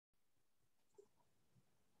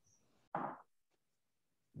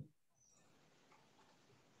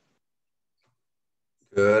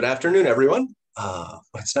Good afternoon, everyone.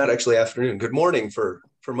 It's not actually afternoon. Good morning for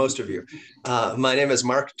most of you. My name is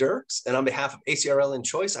Mark Dirks, and on behalf of ACRL and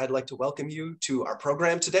Choice, I'd like to welcome you to our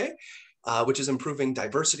program today, which is Improving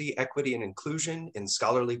Diversity, Equity, and Inclusion in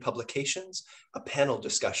Scholarly Publications, a panel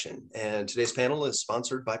discussion. And today's panel is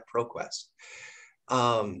sponsored by ProQuest.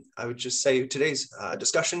 I would just say today's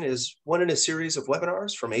discussion is one in a series of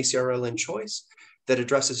webinars from ACRL and Choice that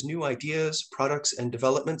addresses new ideas, products, and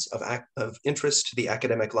developments of interest to the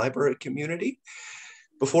academic library community.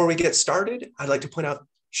 Before we get started, I'd like to point out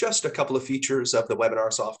just a couple of features of the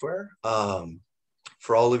webinar software.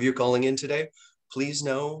 For all of you calling in today, please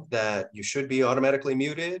know that you should be automatically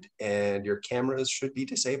muted and your cameras should be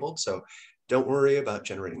disabled. So don't worry about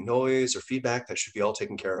generating noise or feedback. That should be all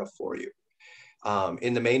taken care of for you.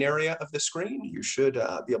 In the main area of the screen, you should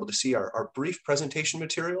be able to see our brief presentation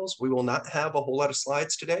materials. We will not have a whole lot of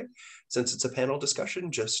slides today since it's a panel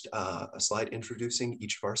discussion, just a slide introducing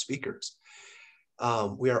each of our speakers.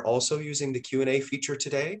 We are also using the Q&A feature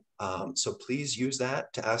today, so please use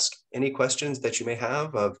that to ask any questions that you may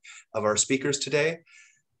have of our speakers today.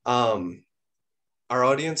 Our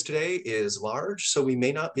audience today is large, so we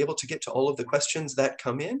may not be able to get to all of the questions that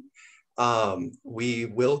come in. We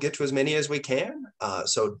will get to as many as we can,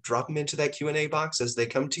 so drop them into that Q&A box as they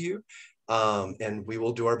come to you, and we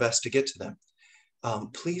will do our best to get to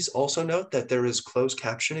them. Please also note that there is closed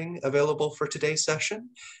captioning available for today's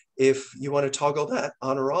session. If you want to toggle that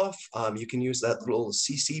on or off, you can use that little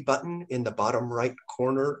CC button in the bottom right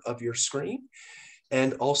corner of your screen.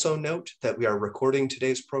 And also note that we are recording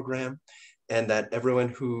today's program and that everyone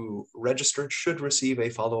who registered should receive a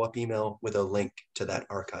follow-up email with a link to that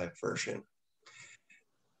archive version.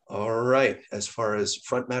 All right, as far as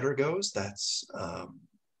front matter goes, that's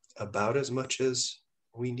about as much as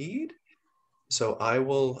we need. So I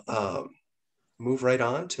will move right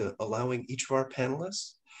on to allowing each of our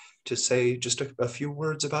panelists to say just a few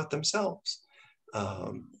words about themselves.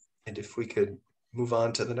 And if we could move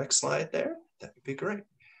on to the next slide there, that would be great.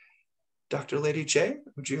 Dr. Lady J,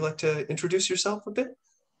 would you like to introduce yourself a bit?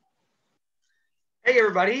 Hey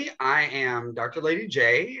everybody, I am Dr. Lady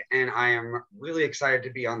J, and I am really excited to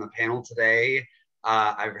be on the panel today.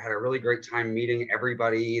 I've had a really great time meeting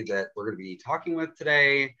everybody that we're going to be talking with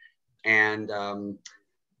today. And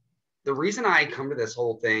the reason I come to this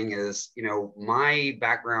whole thing is, my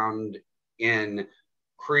background in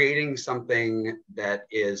creating something that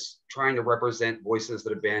is trying to represent voices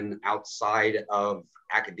that have been outside of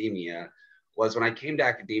academia was when I came to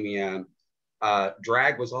academia.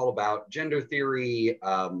 Drag was all about gender theory,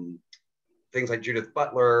 things like Judith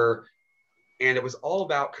Butler, and it was all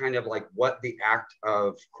about kind of like what the act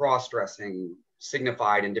of cross-dressing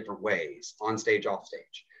signified in different ways, on stage, off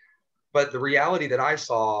stage. But the reality that I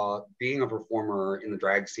saw being a performer in the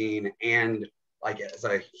drag scene and like as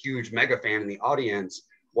a huge mega fan in the audience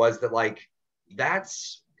was that like,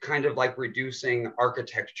 that's kind of like reducing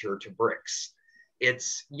architecture to bricks.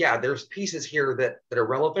 It's, yeah, there's pieces here that are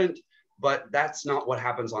relevant, but that's not what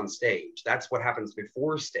happens on stage. That's what happens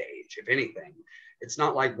before stage, if anything. It's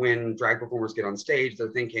not like when drag performers get on stage, they're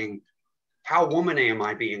thinking, how woman am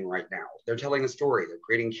I being right now? They're telling a story, they're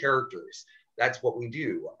creating characters. That's what we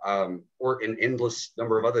do, or an endless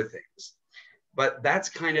number of other things. But that's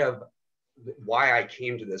kind of why I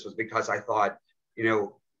came to this, was because I thought,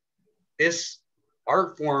 this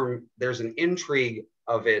art form, there's an intrigue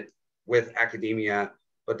of it with academia,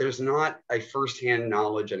 but there's not a firsthand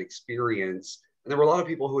knowledge and experience. And there were a lot of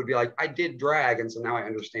people who would be like, I did drag, and so now I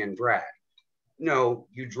understand drag. No,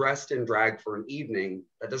 you dressed in drag for an evening.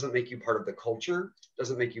 That doesn't make you part of the culture,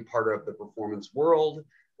 doesn't make you part of the performance world.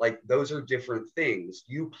 Like, those are different things.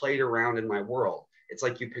 You played around in my world. It's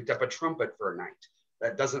like you picked up a trumpet for a night.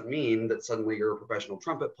 That doesn't mean that suddenly you're a professional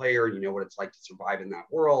trumpet player, you know what it's like to survive in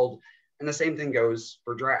that world. And the same thing goes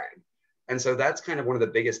for drag. And so that's kind of one of the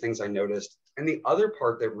biggest things I noticed. And the other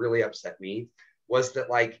part that really upset me was that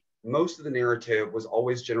like most of the narrative was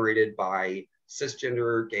always generated by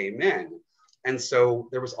cisgender gay men. And so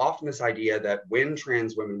there was often this idea that when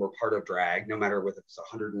trans women were part of drag, no matter whether it's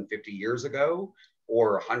 150 years ago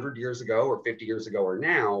or 100 years ago or 50 years ago or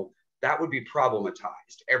now, that would be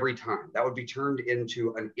problematized every time. That would be turned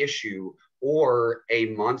into an issue or a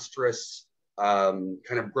monstrous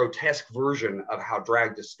kind of grotesque version of how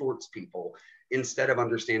drag distorts people, instead of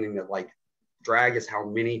understanding that like drag is how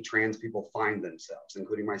many trans people find themselves,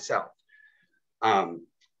 including myself.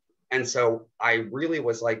 And so I really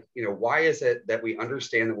was like, why is it that we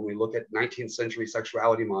understand that when we look at 19th century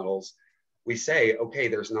sexuality models, we say, okay,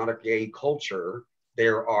 there's not a gay culture,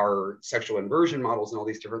 there are sexual inversion models and all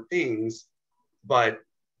these different things, but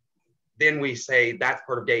then we say that's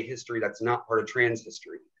part of gay history, that's not part of trans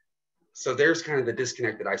history. So there's kind of the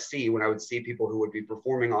disconnect that I see when I would see people who would be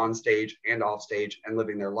performing on stage and off stage and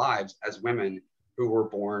living their lives as women who were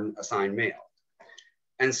born assigned male.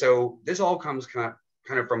 And so this all comes kind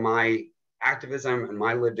of from my activism and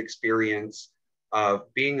my lived experience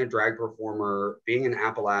of being a drag performer, being an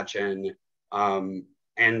Appalachian,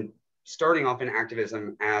 and starting off in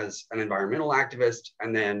activism as an environmental activist,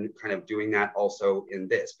 and then kind of doing that also in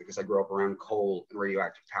this, because I grew up around coal and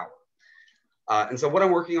radioactive power. And so what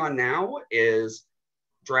I'm working on now is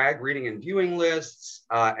drag reading and viewing lists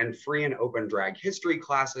and free and open drag history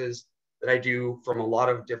classes that I do from a lot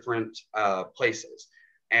of different places.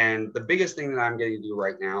 And the biggest thing that I'm getting to do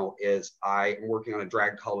right now is I am working on a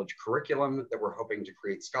drag college curriculum that we're hoping to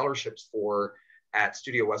create scholarships for at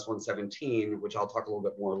Studio West 117, which I'll talk a little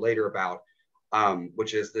bit more later about,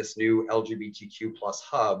 which is this new LGBTQ plus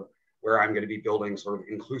hub, where I'm going to be building sort of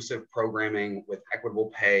inclusive programming with equitable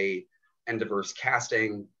pay and diverse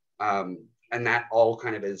casting. And that all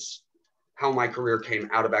kind of is how my career came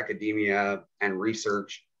out of academia and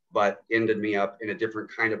research, but ended me up in a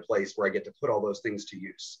different kind of place where I get to put all those things to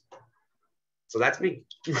use. So that's me.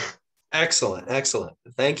 Excellent, excellent.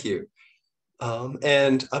 Thank you.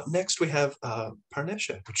 And up next we have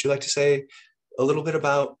Parneshia. Would you like to say a little bit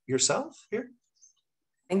about yourself here?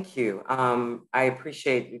 Thank you. I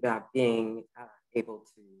appreciate you being able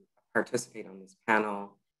to participate on this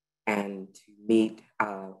panel and to meet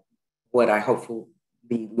what I hope will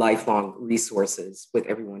be lifelong resources with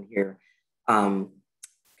everyone here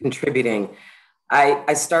contributing.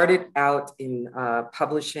 I started out in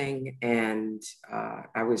publishing, and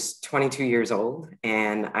I was 22 years old,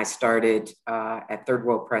 and I started at Third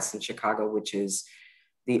World Press in Chicago, which is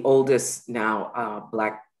the oldest now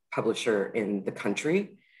Black publisher in the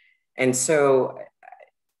country. And so,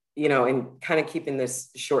 you know, and kind of keeping this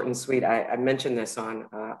short and sweet, I mentioned this on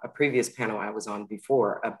a previous panel I was on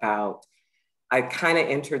before about, I kind of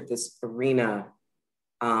entered this arena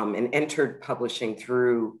and entered publishing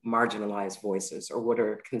through marginalized voices, or what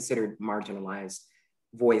are considered marginalized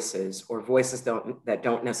voices, or voices that are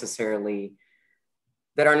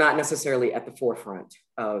not necessarily at the forefront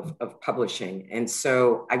of publishing. And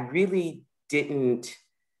so I really didn't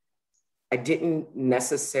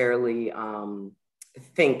necessarily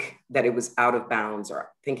think that it was out of bounds,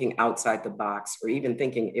 or thinking outside the box, or even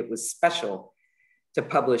thinking it was special to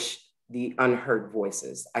publish the unheard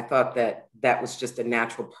voices. I thought that that was just a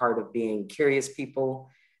natural part of being curious people,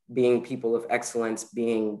 being people of excellence,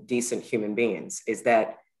 being decent human beings, is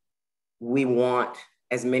that we want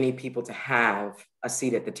as many people to have a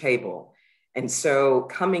seat at the table. And so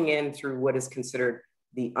coming in through what is considered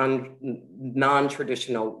the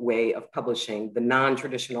non-traditional way of publishing, the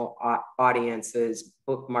non-traditional audiences,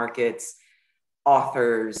 book markets,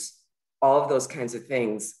 authors, all of those kinds of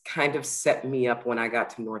things kind of set me up when I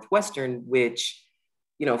got to Northwestern, which,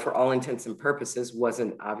 you know, for all intents and purposes,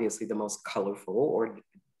 wasn't obviously the most colorful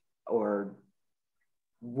or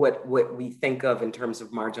what we think of in terms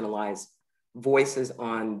of marginalized voices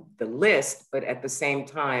on the list. But at the same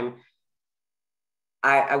time,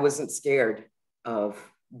 I wasn't scared of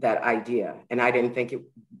that idea. And I didn't think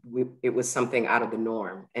it was something out of the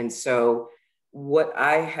norm. And so what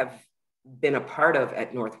I have been a part of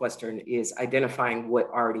at Northwestern is identifying what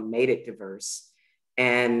already made it diverse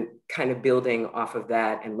and kind of building off of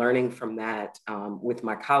that and learning from that with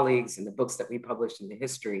my colleagues and the books that we published in the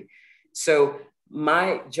history. So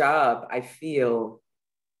my job, I feel,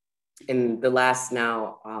 in the last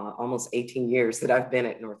now almost 18 years that I've been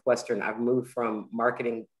at Northwestern, I've moved from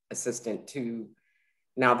marketing assistant to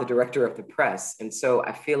now the director of the press. And so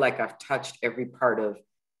I feel like I've touched every part of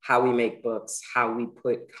how we make books, how we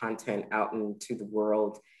put content out into the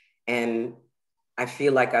world. And I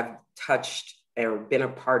feel like I've touched or been a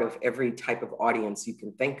part of every type of audience you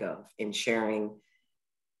can think of in sharing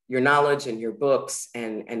your knowledge and your books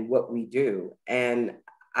and what we do. And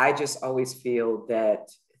I just always feel that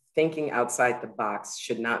thinking outside the box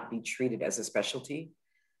should not be treated as a specialty.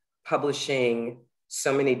 Publishing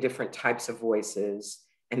so many different types of voices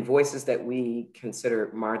and voices that we consider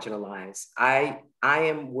marginalized. I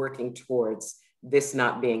am working towards this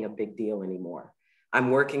not being a big deal anymore.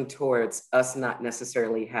 I'm working towards us not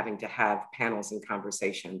necessarily having to have panels and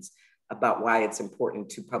conversations about why it's important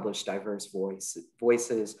to publish diverse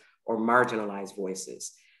voices or marginalized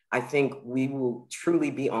voices. I think we will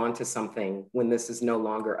truly be onto something when this is no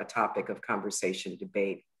longer a topic of conversation,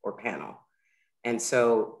 debate, or panel. And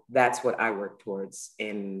so that's what I work towards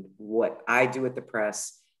in what I do at the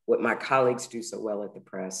press, what my colleagues do so well at the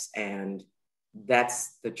press, and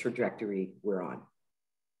that's the trajectory we're on.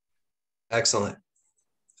 Excellent.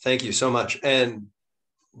 Thank you so much. And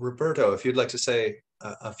Roberto, if you'd like to say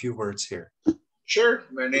a few words here. Sure.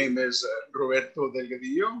 My name is Roberto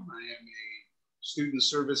Delgadillo. I am a student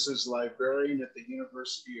services librarian at the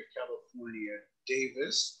University of California,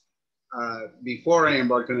 Davis. Before I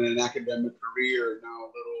embarked on an academic career, now a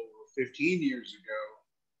little over 15 years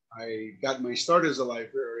ago, I got my start as a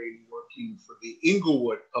librarian working for the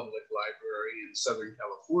Inglewood Public Library in Southern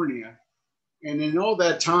California. And in all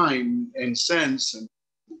that time and since, and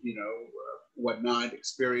whatnot,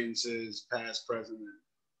 experiences, past, present, and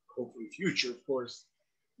hopefully future, of course,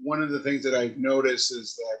 one of the things that I've noticed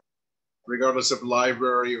is that regardless of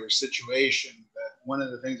library or situation, that one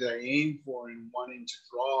of the things that I aim for in wanting to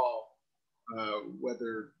draw,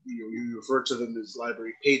 whether you refer to them as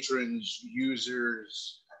library patrons,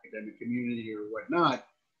 users, academic community, or whatnot,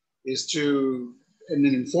 is to, and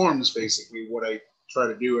it informs basically what I try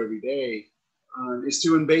to do every day, is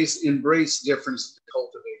to embrace difference to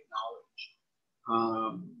cultivate knowledge.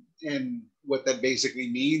 And what that basically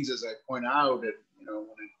means, as I point out, when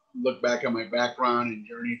I look back on my background and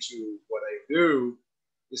journey to what I do,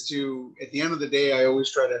 is to, at the end of the day, I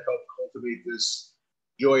always try to help cultivate this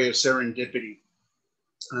joy of serendipity.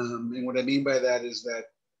 And what I mean by that is that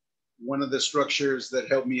one of the structures that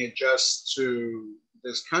helped me adjust to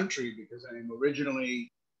this country, because I am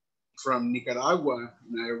originally from Nicaragua,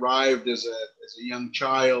 and I arrived as a young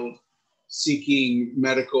child seeking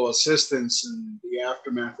medical assistance in the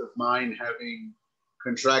aftermath of mine having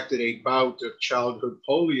contracted a bout of childhood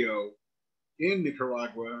polio in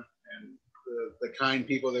Nicaragua. And the kind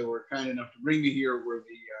people that were kind enough to bring me here were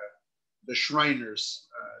the Shriners.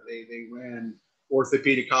 They ran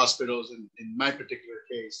orthopedic hospitals in my particular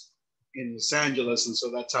case in Los Angeles. And so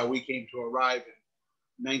that's how we came to arrive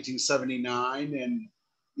in 1979. And,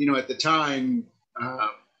 at the time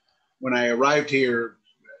when I arrived here,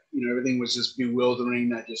 everything was just bewildering,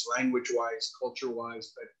 not just language-wise,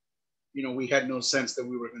 culture-wise, but, we had no sense that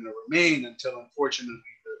we were going to remain until, unfortunately,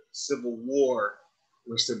 the Civil War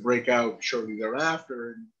was to break out shortly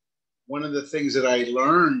thereafter. And one of the things that I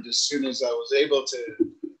learned as soon as I was able to,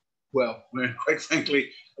 well, quite frankly,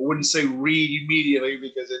 I wouldn't say read immediately,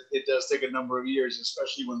 because it does take a number of years,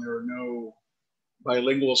 especially when there are no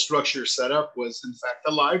bilingual structures set up, was in fact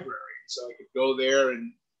the library. So I could go there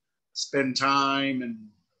and spend time and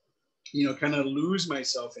kind of lose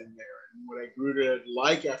myself in there. And what I grew to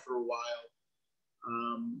like after a while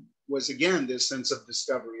was, again, this sense of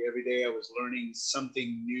discovery. Every day I was learning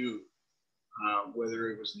something new, whether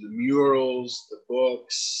it was in the murals, the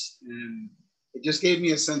books, and it just gave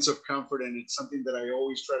me a sense of comfort. And it's something that I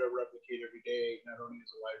always try to replicate every day, not only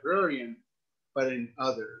as a librarian, but in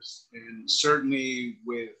others. And certainly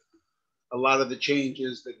with a lot of the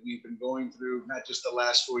changes that we've been going through, not just the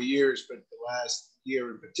last 4 years, but the last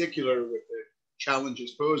year in particular, with the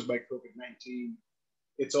challenges posed by COVID-19,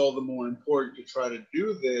 it's all the more important to try to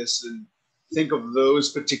do this and think of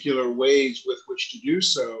those particular ways with which to do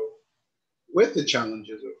so with the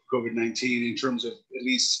challenges of COVID-19, in terms of at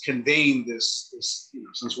least conveying this,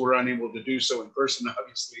 since we're unable to do so in person,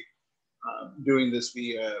 obviously, doing this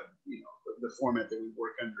via, the format that we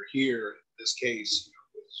work under here, in this case,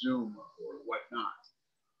 with Zoom or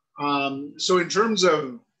whatnot. So in terms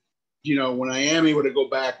of, when I am able to go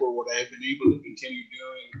back, or what I have been able to continue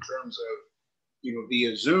doing in terms of,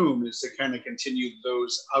 via Zoom, is to kind of continue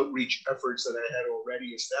those outreach efforts that I had already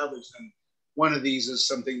established. And one of these is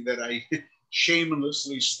something that I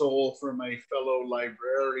shamelessly stole from my fellow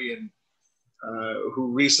librarian, who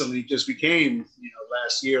recently just became,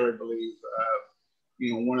 last year, I believe,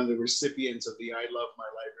 one of the recipients of the I Love My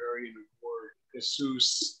Librarian Award,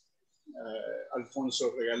 Jesus Alfonso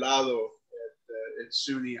Regalado at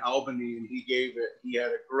SUNY Albany, and he had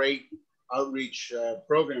a great outreach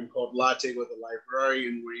program called Latte with a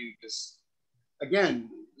Librarian, where you just, again,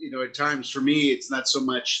 at times for me, it's not so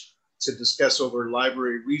much to discuss over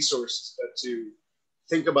library resources, but to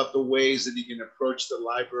think about the ways that you can approach the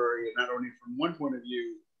library, and not only from one point of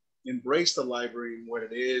view, embrace the library and what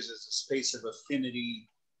it is as a space of affinity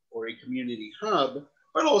or a community hub,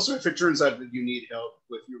 but also if it turns out that you need help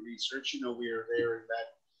with your research, we are there in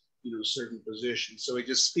that, certain position. So it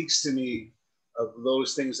just speaks to me of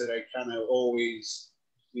those things that I kind of always,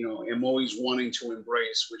 am always wanting to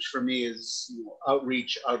embrace, which for me is,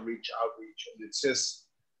 outreach. And it's just,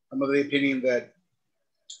 I'm of the opinion that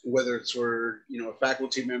whether it's for, a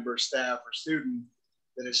faculty member, staff, or student,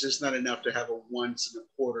 that it's just not enough to have a once in a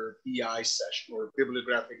quarter BI session or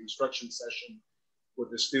bibliographic instruction session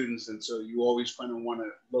with the students. And so you always kind of want to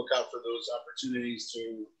look out for those opportunities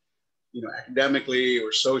to, academically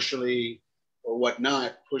or socially or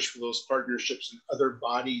whatnot, push for those partnerships and other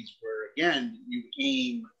bodies where again, you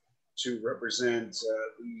aim to represent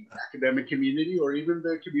the academic community or even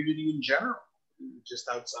the community in general, just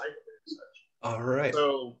outside of it. And such. All right.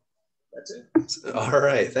 So that's it. All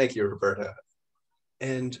right. Thank you, Roberta.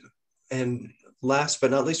 And last but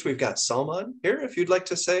not least, we've got Salman here. If you'd like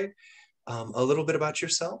to say a little bit about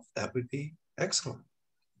yourself, that would be excellent.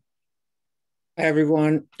 Hi,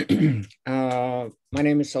 everyone. My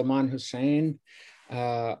name is Salman Hussein.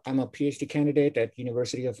 I'm a PhD candidate at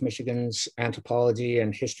University of Michigan's Anthropology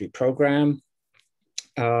and History program.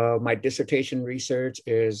 My dissertation research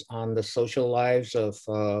is on the social lives of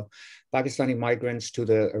Pakistani migrants to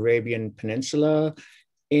the Arabian Peninsula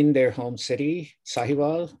in their home city,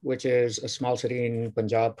 Sahiwal, which is a small city in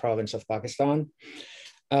Punjab province of Pakistan.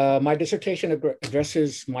 My dissertation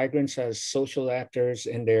addresses migrants as social actors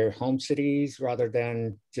in their home cities rather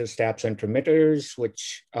than just absent remitters,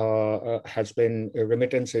 which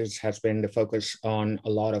remittances has been the focus on a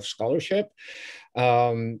lot of scholarship.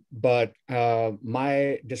 But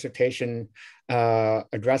my dissertation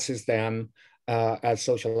addresses them as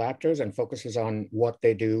social actors and focuses on what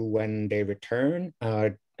they do when they return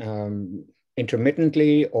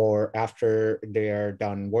intermittently or after they are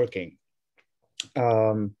done working.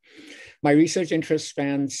 My research interest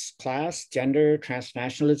spans class, gender,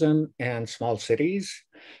 transnationalism, and small cities.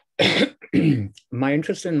 My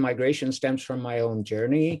interest in migration stems from my own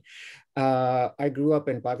journey. I grew up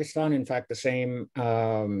in Pakistan, in fact, the same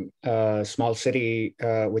small city,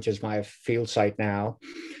 which is my field site now.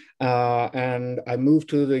 And I moved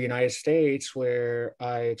to the United States where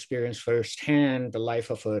I experienced firsthand the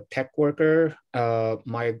life of a tech worker,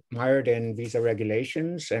 mired in visa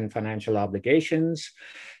regulations and financial obligations,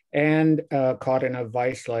 and caught in a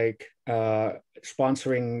vice-like visa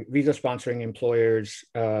sponsoring employers'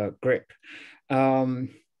 grip.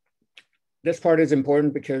 This part is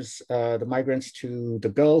important because the migrants to the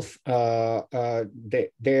Gulf,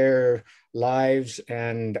 their lives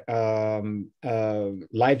and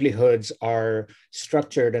livelihoods are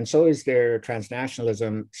structured, and so is their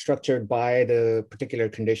transnationalism, structured by the particular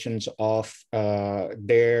conditions of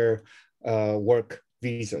their work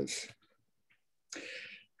visas.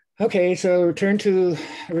 Okay, so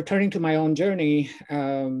returning to my own journey,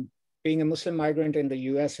 being a Muslim migrant in the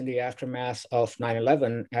US in the aftermath of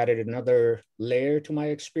 9/11 added another layer to my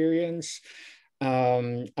experience.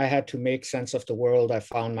 I had to make sense of the world I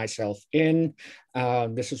found myself in.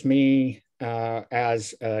 This is me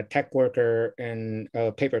as a tech worker in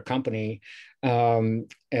a paper company.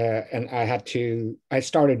 And I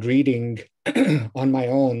started reading on my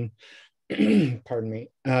own, pardon me,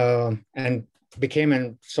 and became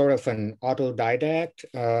an autodidact.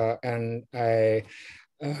 And I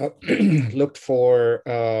looked for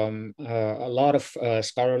a lot of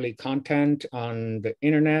scholarly content on the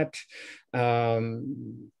internet.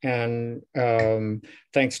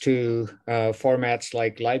 Thanks to formats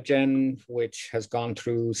like LiveGen, which has gone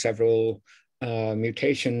through several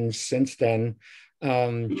mutations since then.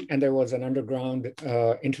 And there was an underground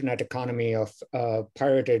internet economy of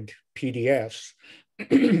pirated PDFs,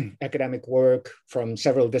 academic work from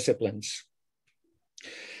several disciplines.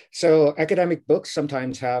 So academic books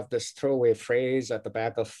sometimes have this throwaway phrase at the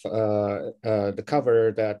back of the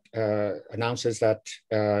cover that announces that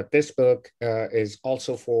this book is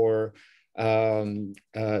also for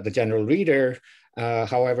the general reader.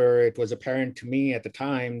 However, it was apparent to me at the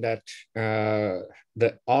time that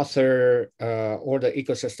the author or the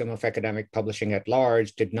ecosystem of academic publishing at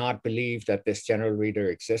large did not believe that this general reader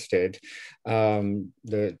existed.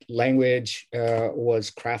 The language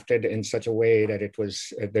was crafted in such a way that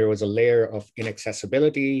there was a layer of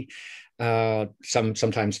inaccessibility.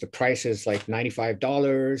 Sometimes the price is like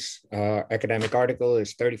 $95. Academic article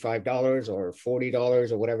is $35 or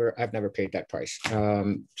 $40 or whatever. I've never paid that price,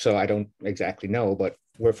 so I don't exactly know, but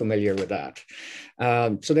we're familiar with that.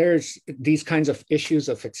 So there's these kinds of issues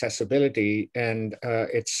of accessibility, and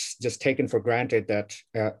it's just taken for granted that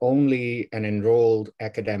only an enrolled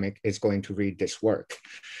academic is going to read this work,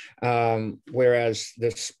 whereas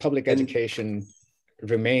this public education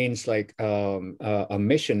remains like a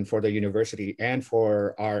mission for the university and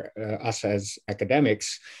for us as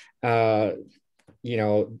academics. The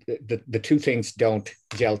two things don't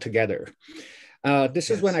gel together. This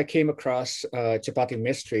is when I came across Chapati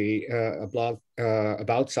Mystery, a blog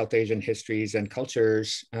about South Asian histories and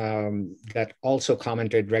cultures that also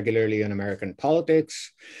commented regularly on American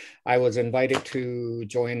politics. I was invited to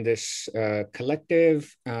join this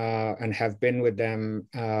collective and have been with them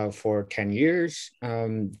for 10 years.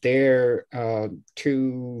 Their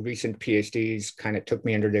two recent PhDs kind of took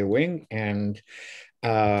me under their wing and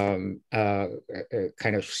kind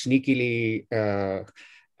of sneakily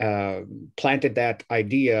planted that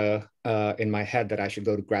idea in my head that I should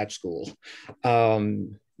go to grad school,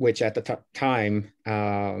 which at the time,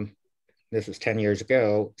 this was 10 years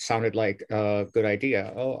ago, sounded like a good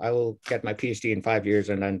idea. Oh, I will get my PhD in 5 years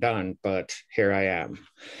and I'm done, but here I am.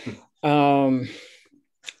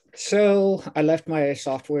 So I left my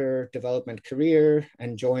software development career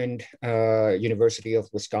and joined University of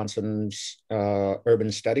Wisconsin's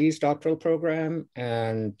Urban Studies doctoral program.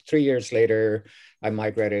 And 3 years later, I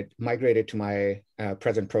migrated to my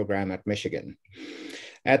present program at Michigan.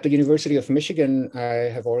 At the University of Michigan,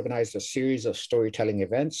 I have organized a series of storytelling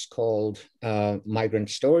events called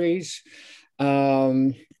Migrant Stories.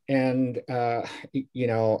 I'm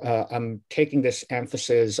taking this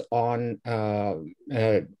emphasis on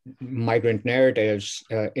migrant narratives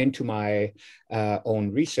into my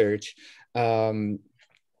own research.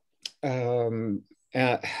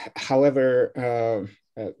 However,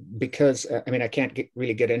 because I can't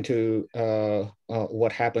really get into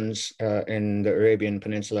what happens in the Arabian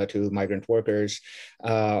Peninsula to migrant workers,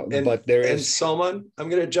 but there is. And Salman, I'm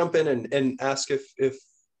going to jump in and ask if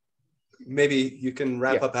maybe you can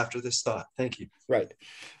wrap up after this thought. Thank you. Right.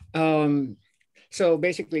 So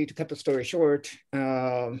basically, to cut the story short,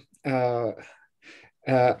 a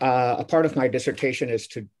part of my dissertation is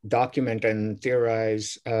to document and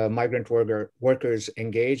theorize migrant workers'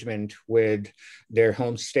 engagement with their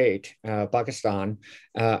home state, Pakistan,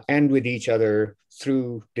 and with each other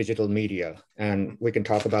through digital media. And we can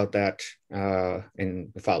talk about that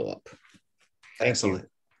in the follow-up. Excellent.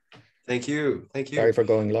 Thank you. Sorry for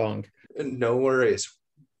going long. No worries.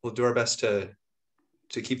 We'll do our best to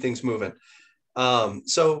keep things moving.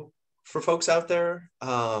 So for folks out there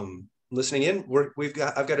listening in,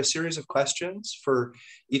 I've got a series of questions for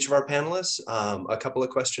each of our panelists, a couple of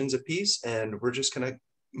questions apiece, and we're just going to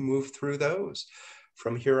move through those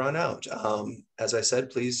from here on out. As I said,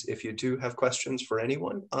 please, if you do have questions for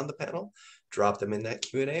anyone on the panel, drop them in that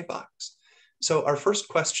Q&A box. So our first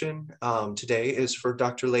question today is for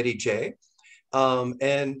Dr. Lady J.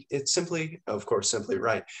 And it's simply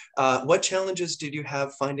right. What challenges did you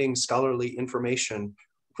have finding scholarly information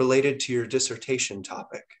related to your dissertation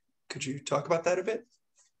topic? Could you talk about that a bit?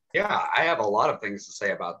 Yeah, I have a lot of things to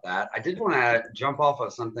say about that. I did want to jump off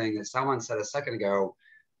of something that someone said a second ago.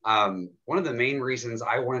 One of the main reasons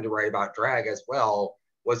I wanted to write about drag as well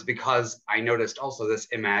was because I noticed also this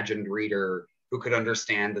imagined reader who could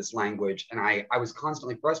understand this language. And I was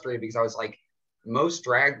constantly frustrated because I was like, most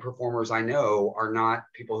drag performers I know are not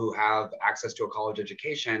people who have access to a college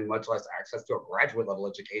education, much less access to a graduate level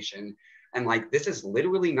education. And like, this is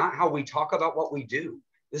literally not how we talk about what we do.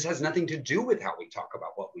 This has nothing to do with how we talk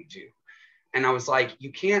about what we do. And I was like,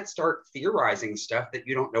 you can't start theorizing stuff that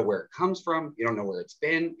you don't know where it comes from. You don't know where it's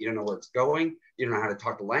been. You don't know where it's going. You don't know how to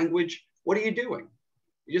talk the language. What are you doing?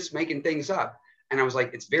 You're just making things up. And I was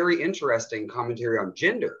like, it's very interesting commentary on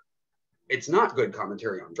gender. It's not good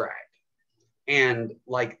commentary on drag. And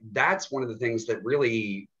like, that's one of the things that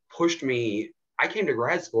really pushed me. I came to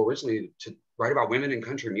grad school originally to write about women in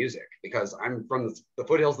country music because I'm from the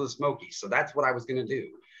foothills of the Smokies. So that's what I was going to do.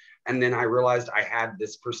 And then I realized I had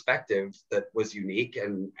this perspective that was unique,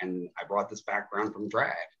 and I brought this background from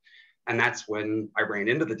drag. And that's when I ran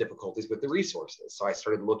into the difficulties with the resources. So I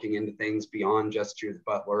started looking into things beyond just Judith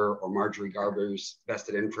Butler or Marjorie Garber's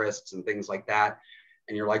vested interests and things like that.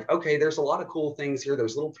 And you're like, okay, there's a lot of cool things here.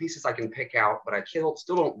 There's little pieces I can pick out, but I still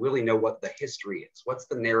don't really know what the history is. What's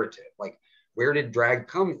the narrative? Like, where did drag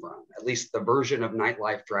come from? At least the version of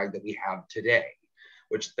nightlife drag that we have today,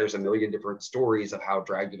 which there's a million different stories of how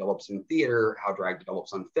drag develops in theater, how drag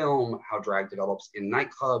develops on film, how drag develops in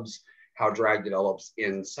nightclubs, how drag develops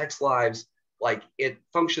in sex lives. Like, it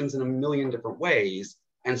functions in a million different ways.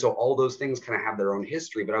 And so all those things kind of have their own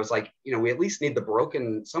history. But I was like, we at least need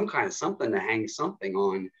some kind of something to hang something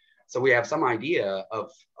on. So we have some idea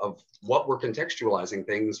of what we're contextualizing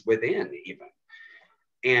things within even.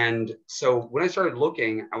 And so when I started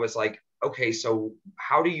looking, I was like, okay, so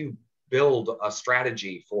how do you build a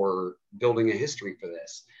strategy for building a history for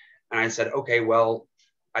this? And I said, okay, well,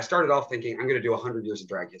 I started off thinking I'm going to do 100 years of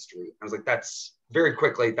drag history. I was like, that's very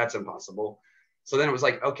quickly, that's impossible. So then it was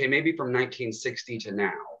like, okay, maybe from 1960 to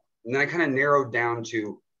now. And then I kind of narrowed down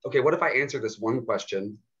to, okay, what if I answer this one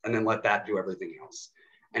question and then let that do everything else?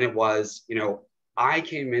 And it was, I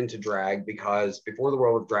came into drag because before the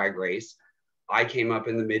world of Drag Race, I came up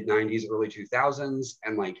in the mid 90s, early 2000s,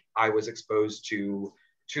 and like I was exposed to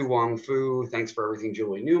Tu Wong Fu, Thanks for Everything,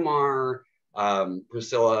 Julie Newmar,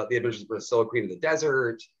 Priscilla, The Adventures of Priscilla, Queen of the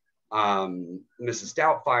Desert, Mrs.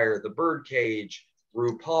 Doubtfire, The Birdcage,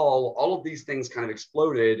 RuPaul, all of these things kind of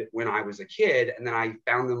exploded when I was a kid. And then I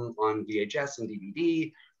found them on VHS and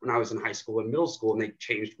DVD when I was in high school and middle school, and they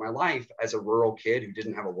changed my life as a rural kid who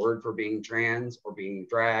didn't have a word for being trans or being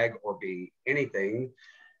drag or being anything.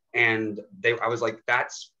 And I was like,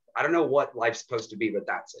 I don't know what life's supposed to be, but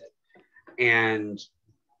that's it. And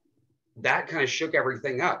that kind of shook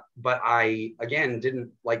everything up. But I, again,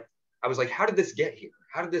 I was like, how did this get here?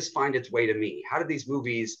 How did this find its way to me? How did these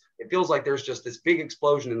movies, it feels like there's just this big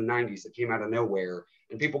explosion in the 90s that came out of nowhere.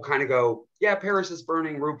 And people kind of go, yeah, Paris is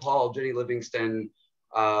Burning, RuPaul, Jenny Livingston,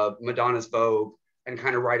 Madonna's Vogue, and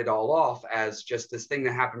kind of write it all off as just this thing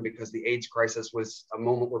that happened because the AIDS crisis was a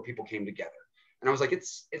moment where people came together. And I was like,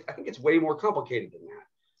 I think it's way more complicated than that.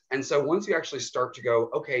 And so once you actually start to go,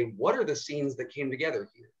 okay, what are the scenes that came together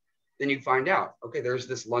here? Then you find out, okay, there's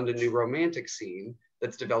this London New Romantic scene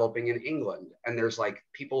that's developing in England. And there's like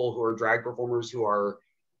people who are drag performers who are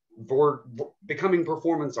becoming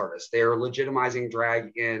performance artists. They are legitimizing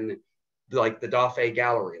drag in like the Dauphin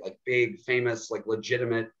Gallery, like big, famous, like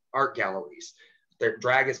legitimate art galleries. Their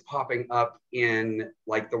drag is popping up in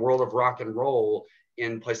like the world of rock and roll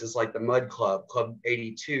in places like the Mud Club, Club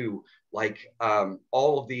 82, like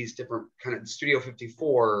all of these different kind of Studio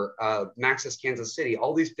 54, Maxis Kansas City,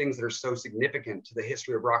 all these things that are so significant to the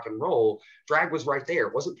history of rock and roll. Drag was right there.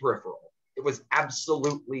 It wasn't peripheral. It was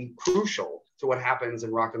absolutely crucial to what happens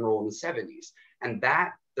in rock and roll in the 70s. And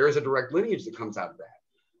that there is a direct lineage that comes out of that.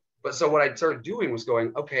 But so what I started doing was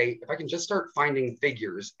going, okay, if I can just start finding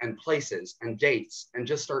figures and places and dates and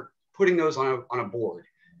just start putting those on a board.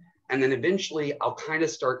 And then eventually I'll kind of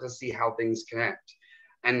start to see how things connect.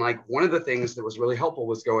 And like one of the things that was really helpful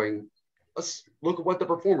was going, let's look at what the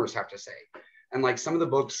performers have to say. And like some of the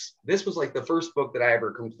books, this was like the first book that I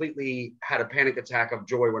ever completely had a panic attack of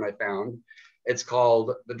joy when I found. It's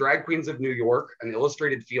called The Drag Queens of New York, an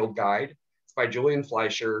Illustrated Field Guide. It's by Julian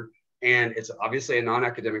Fleischer. And it's obviously a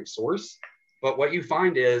non-academic source. But what you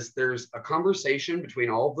find is there's a conversation between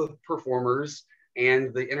all the performers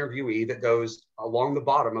and the interviewee that goes along the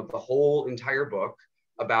bottom of the whole entire book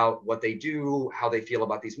about what they do, how they feel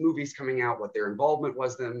about these movies coming out, what their involvement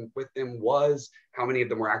was how many of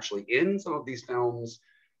them were actually in some of these films.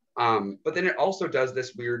 But then it also does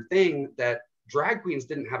this weird thing that drag queens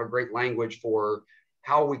didn't have a great language for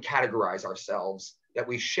how we categorize ourselves that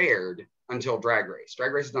we shared until Drag Race.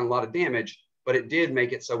 Drag Race has done a lot of damage, but it did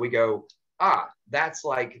make it so we go, that's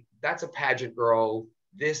a pageant girl.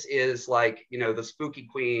 This is like, the spooky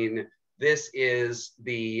queen. This is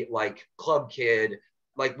the like club kid.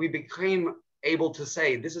 Like we became able to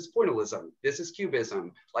say, this is pointillism. This is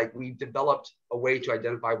cubism. Like we developed a way to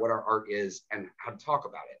identify what our art is and how to talk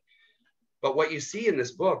about it. But what you see in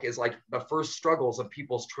this book is like the first struggles of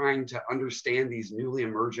people's trying to understand these newly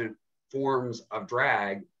emergent forms of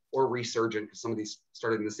drag or resurgent, because some of these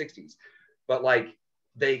started in the 60s. But like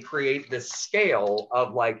they create this scale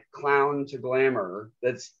of like clown to glamour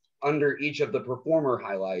that's under each of the performer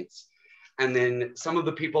highlights. And then some of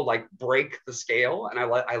the people like break the scale. And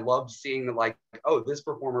I love seeing that like, oh, this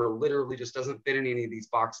performer literally just doesn't fit in any of these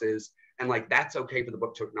boxes. And like, that's okay for the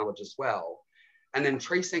book to acknowledge as well. And then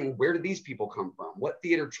tracing, where did these people come from? What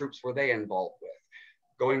theater troupes were they involved with?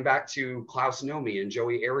 Going back to Klaus Nomi and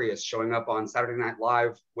Joey Arias showing up on Saturday Night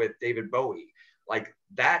Live with David Bowie. Like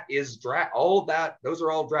that is drag, all of that, those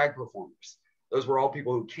are all drag performers. Those were all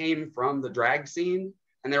people who came from the drag scene,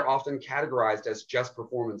 and they're often categorized as just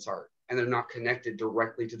performance art, and they're not connected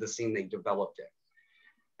directly to the scene they developed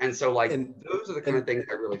in. And so like, those are the kind of things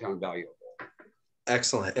I really found valuable.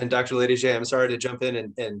 Excellent. And Dr. Lady J, I'm sorry to jump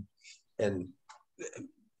in and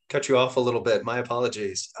cut you off a little bit. My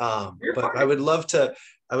apologies. But I would love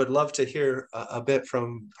to hear a bit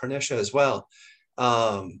from Parneshia as well.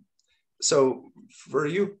 So for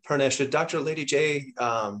you, Parneshia, Dr. Lady J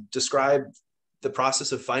described the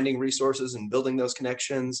process of finding resources and building those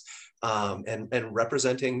connections and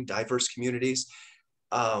representing diverse communities.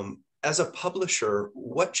 As a publisher,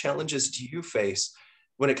 what challenges do you face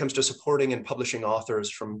when it comes to supporting and publishing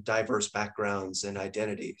authors from diverse backgrounds and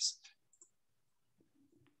identities?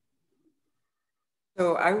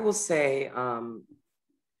 So I will say,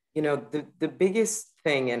 the biggest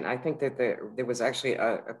thing, and I think that there was actually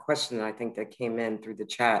a question that I think that came in through the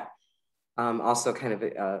chat, also kind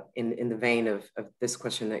of in the vein of this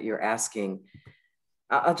question that you're asking.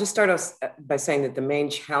 I'll just start off by saying that the main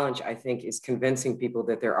challenge, I think, is convincing people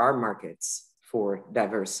that there are markets for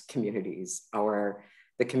diverse communities, or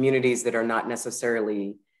the communities that are not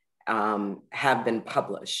necessarily have been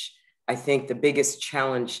published. I think the biggest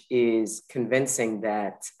challenge is convincing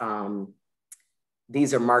that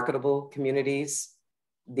these are marketable communities,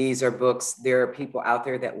 These are books, there are people out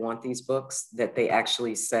there that want these books that they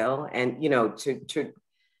actually sell. And, you know, to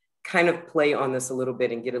kind of play on this a little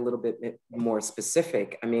bit and get a little bit more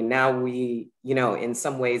specific. I mean, now we, you know, in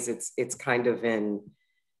some ways it's kind of in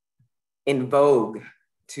vogue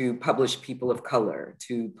to publish people of color,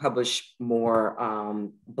 to publish more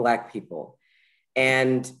Black people.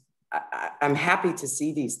 And I'm happy to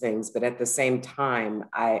see these things, but at the same time,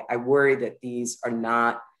 I worry that these are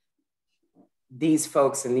not, these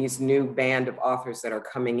folks and these new band of authors that are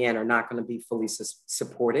coming in are not going to be fully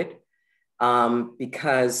supported,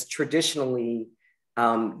 because traditionally,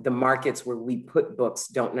 the markets where we put books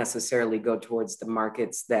don't necessarily go towards the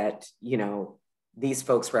markets that, you know, these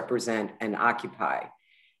folks represent and occupy.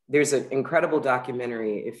 There's an incredible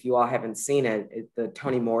documentary, if you all haven't seen it, the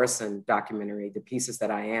Toni Morrison documentary, The Pieces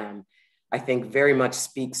That I Am, I think very much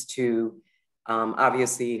speaks to,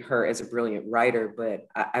 obviously her as a brilliant writer, but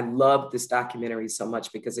I love this documentary so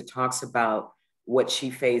much because it talks about what she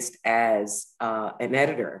faced as an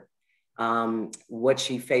editor, what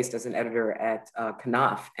she faced as an editor at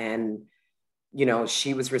Knopf. And, you know,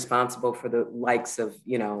 she was responsible for the likes of,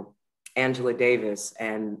 you know, Angela Davis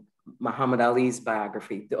and Muhammad Ali's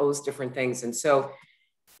biography, those different things. And so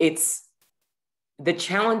it's the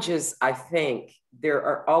challenges. I think there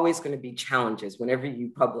are always going to be challenges whenever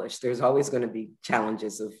you publish. There's always going to be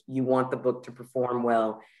challenges of, you want the book to perform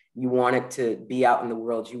well, you want it to be out in the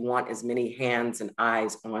world, you want as many hands and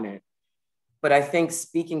eyes on it. But I think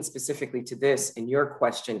speaking specifically to this and your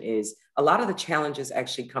question is, a lot of the challenges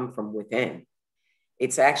actually come from within.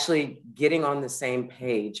 It's actually getting on the same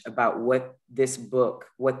page about what this book,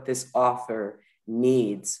 what this author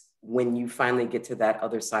needs when you finally get to that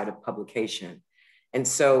other side of publication. And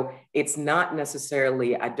so it's not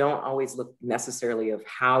necessarily, I don't always look necessarily of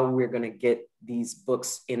how we're going to get these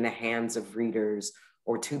books in the hands of readers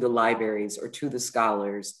or to the libraries or to the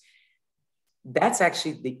scholars. That's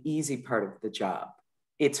actually the easy part of the job.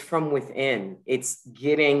 It's from within. It's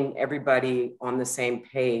getting everybody on the same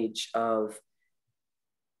page of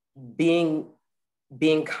being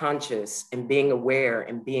conscious and being aware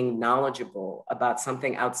and being knowledgeable about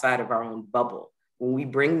something outside of our own bubble. When we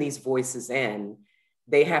bring these voices in,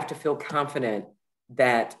 they have to feel confident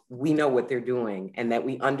that we know what they're doing and that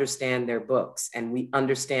we understand their books and we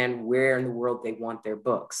understand where in the world they want their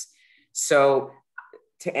books. So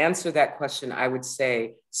to answer that question, I would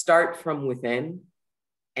say start from within.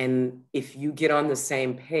 And if you get on the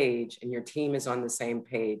same page and your team is on the same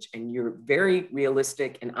page and you're very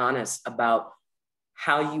realistic and honest about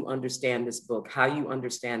how you understand this book, how you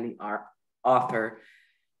understand the author,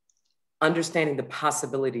 understanding the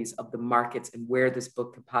possibilities of the markets and where this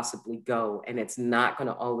book could possibly go, and it's not going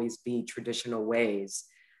to always be traditional ways,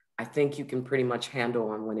 I think you can pretty much handle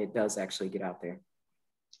on when it does actually get out there.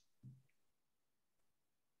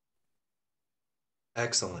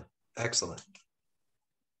 Excellent, excellent.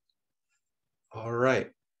 All right,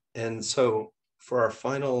 and so for our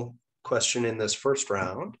final question in this first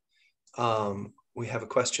round, we have a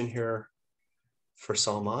question here for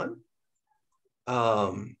Salman.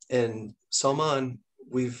 And Salman,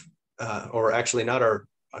 we've, or actually not our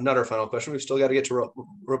final question, we've still got to get to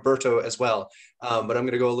Roberto as well, but I'm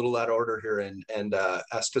going to go a little out of order here and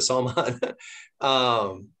ask to Salman.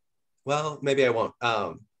 Well, maybe I won't.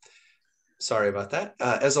 Sorry about that.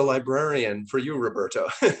 As a librarian for you, Roberto,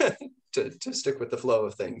 to stick with the flow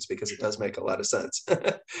of things, because it does make a lot of sense.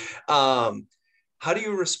 How do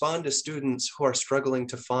you respond to students who are struggling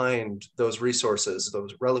to find those resources,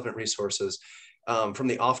 those relevant resources, from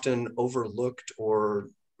the often overlooked or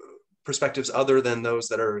perspectives other than those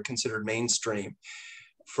that are considered mainstream?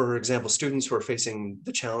 For example, students who are facing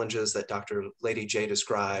the challenges that Dr. Lady J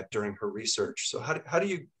described during her research. So how do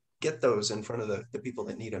you get those in front of the people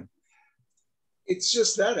that need them? It's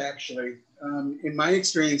just that, actually. In my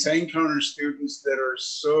experience, I encounter students that are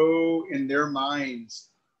so in their minds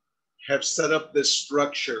have set up this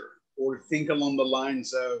structure or think along the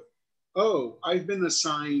lines of, oh, I've been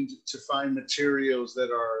assigned to find materials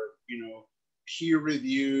that are, you know, peer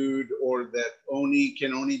reviewed or that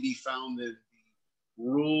can only be found in the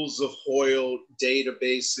rules of Hoyle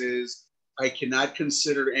databases. I cannot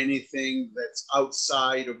consider anything that's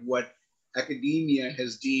outside of what academia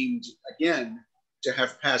has deemed, again, to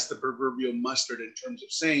have passed the proverbial mustard in terms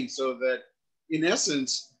of saying, so that in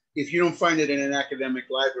essence, if you don't find it in an academic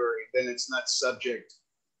library, then it's not subject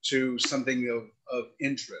to something of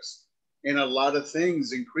interest. And a lot of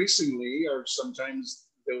things increasingly are sometimes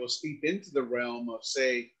they will steep into the realm of,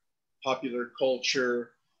 say, popular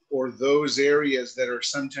culture, or those areas that are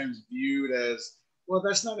sometimes viewed as, well,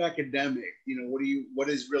 that's not academic. You know, what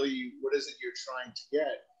is it you're trying to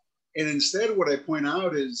get? And instead, what I point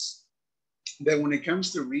out is that when it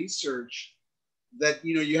comes to research, that,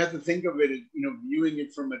 you have to think of it, viewing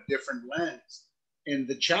it from a different lens. And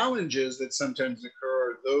the challenges that sometimes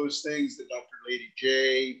occur are those things that Dr. Lady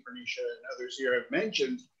J, Parneshia, and others here have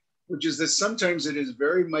mentioned, which is that sometimes it is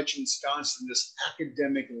very much ensconced in this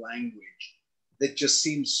academic language that just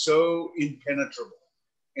seems so impenetrable.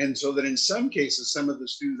 And so that in some cases, some of the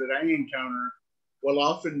students that I encounter will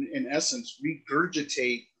often, in essence,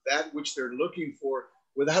 regurgitate that which they're looking for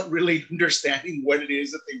without really understanding what it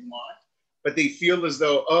is that they want. But they feel as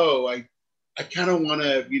though, oh, I kind of want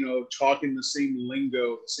to, talk in the same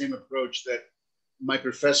lingo, the same approach that my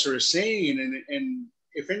professor is saying. And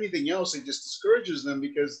if anything else, it just discourages them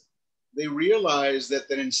because they realize that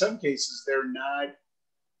in some cases they're not,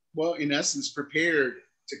 well, in essence, prepared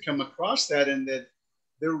to come across that, and that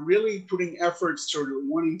they're really putting efforts toward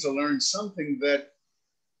wanting to learn something that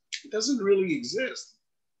doesn't really exist.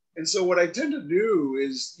 And so what I tend to do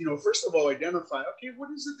is, first of all, identify, okay,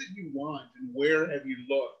 what is it that you want and where have you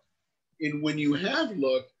looked? And when you have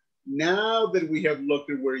looked, now that we have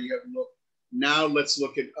looked at where you have looked, now let's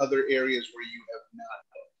look at other areas where you have not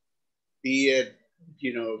looked. Be it,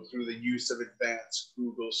 through the use of advanced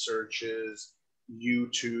Google searches,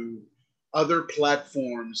 YouTube, other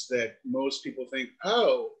platforms that most people think,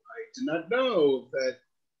 oh, I did not know that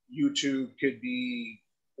YouTube could be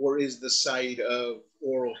or is the site of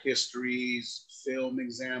oral histories, film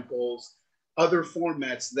examples, other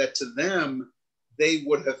formats that to them, they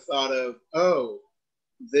would have thought of, oh,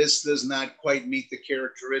 this does not quite meet the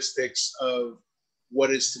characteristics of what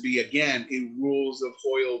is to be, again, a rules of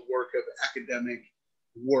Hoyle work of academic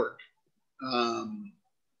work.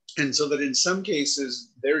 And so that in some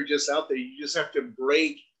cases, they're just out there. You just have to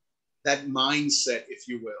break that mindset, if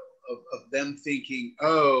you will, of them thinking,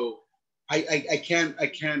 oh, I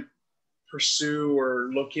can't pursue or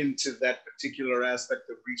look into that particular aspect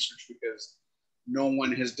of research because no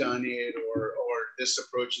one has done it, or this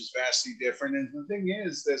approach is vastly different. And the thing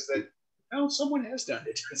is that no, someone has done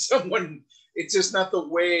it. It's just not the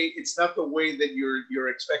way, that you're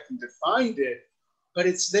expecting to find it, but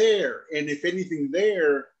it's there. And if anything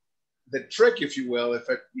there, the trick, if you will, if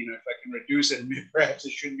I can reduce it, perhaps I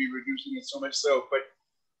shouldn't be reducing it so much so, but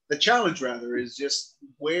the challenge rather is just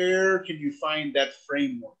where can you find that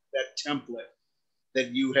framework, that template that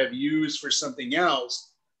you have used for something else,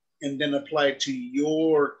 and then apply it to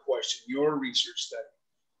your question, your research study.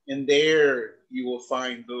 And there you will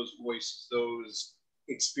find those voices, those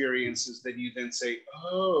experiences that you then say,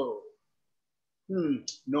 oh,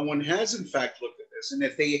 no one has in fact looked at this. And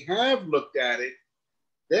if they have looked at it,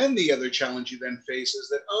 then the other challenge you then face is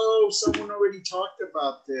that, oh, someone already talked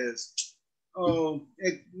about this. Oh,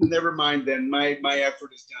 never mind then, my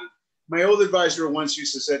effort is done. My old advisor once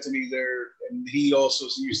used to say to me there, and he also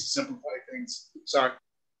used to simplify things. Sorry.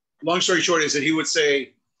 Long story short is that he would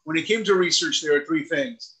say, when it came to research, there are three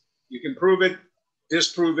things. You can prove it,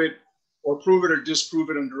 disprove it, or prove it or disprove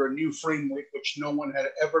it under a new framework which no one had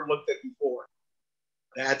ever looked at before.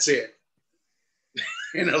 That's it.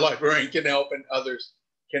 And a librarian can help, and others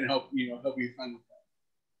can help you find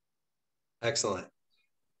that. Excellent.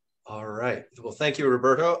 All right. Well, thank you,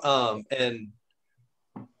 Roberto. And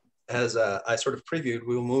as I sort of previewed,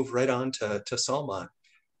 we will move right on to Salman.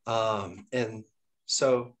 And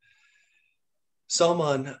so,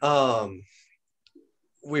 Salman,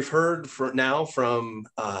 we've heard from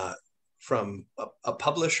a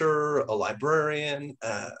publisher, a librarian,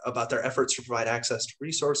 about their efforts to provide access to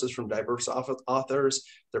resources from diverse authors,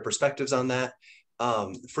 their perspectives on that.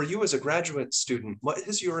 For you as a graduate student, what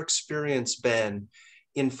has your experience been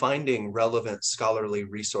in finding relevant scholarly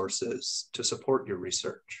resources to support your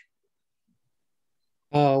research?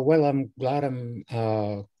 Well, I'm glad I'm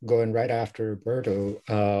going right after Roberto,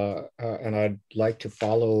 and I'd like to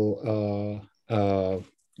follow,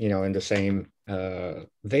 in the same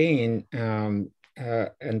vein,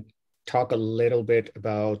 and talk a little bit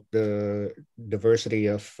about the diversity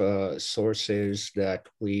of sources that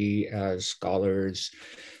we as scholars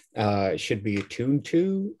should be attuned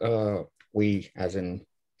to. We, as in,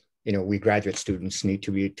 we graduate students need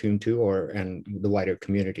to be attuned to, and the wider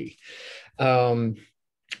community.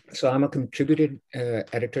 So I'm a contributed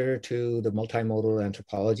editor to the multimodal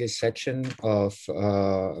anthropology section of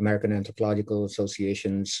American Anthropological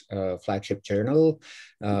Association's flagship journal,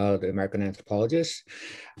 the American Anthropologist.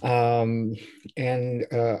 And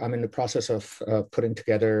I'm in the process of putting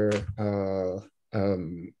together a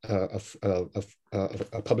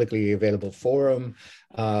publicly available forum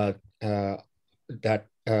that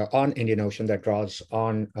on Indian Ocean that draws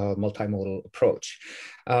on a multimodal approach.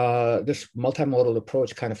 This multimodal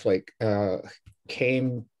approach kind of like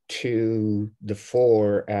came to the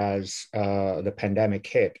fore as the pandemic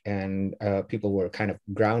hit, and people were kind of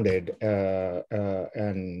grounded.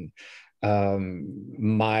 And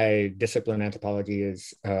my discipline, anthropology,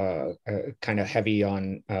 is kind of heavy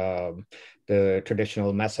on the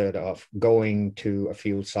traditional method of going to a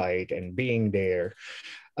field site and being there.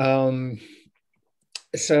 I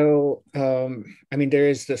mean, there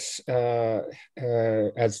is this,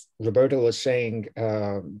 as Roberto was saying,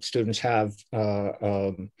 students have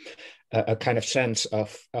a kind of sense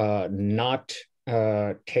of not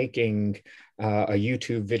taking a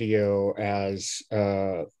YouTube video as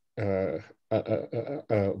a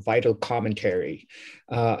vital commentary.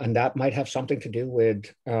 And that might have something to do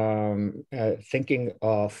with thinking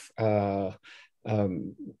of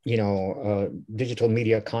digital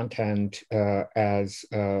media content as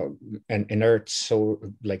an inert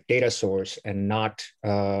data source, and not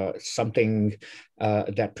something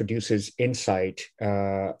that produces insight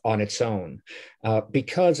on its own,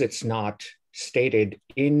 because it's not stated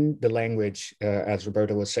in the language, as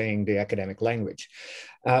Roberto was saying, the academic language.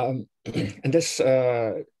 And this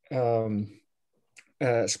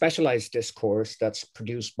specialized discourse that's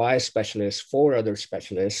produced by specialists for other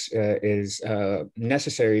specialists is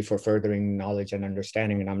necessary for furthering knowledge and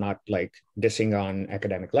understanding. And I'm not like dissing on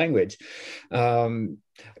academic language.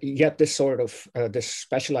 Yet this sort of this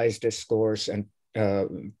specialized discourse and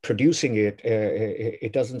producing it,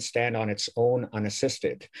 it doesn't stand on its own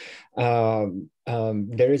unassisted.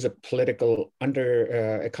 There is a political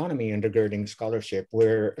economy undergirding scholarship,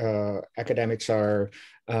 where academics are,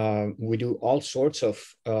 we do all sorts of,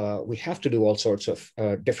 we have to do all sorts of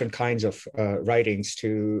different kinds of writings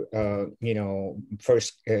to,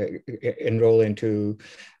 first enroll into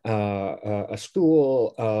a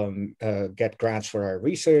school, get grants for our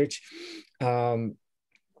research.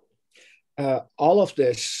 All of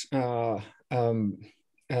this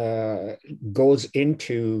goes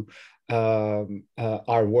into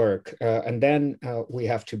our work, and then we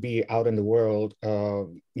have to be out in the world,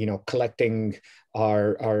 collecting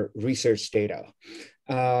our research data.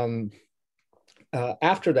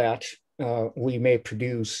 After that, we may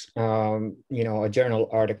produce, a journal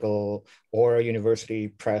article or a university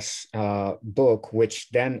press book,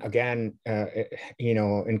 which then again,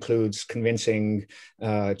 includes convincing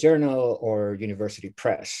journal or university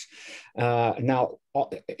press. Now,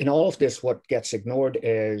 in all of this, what gets ignored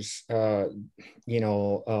is,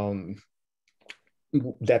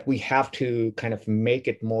 that we have to kind of make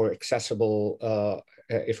it more accessible.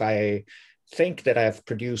 If I think that I've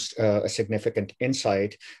produced a significant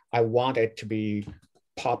insight, I want it to be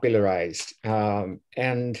popularized.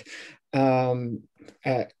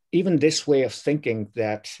 Even this way of thinking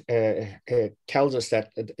that it tells us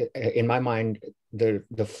that, in my mind, the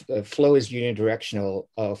flow is unidirectional,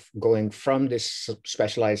 of going from this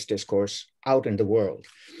specialized discourse out in the world.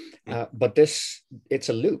 But it's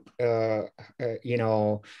a loop,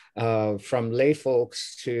 from lay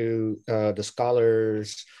folks to the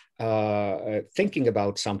scholars, thinking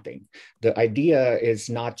about something. The idea is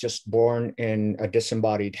not just born in a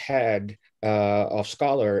disembodied head of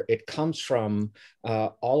scholar. It comes from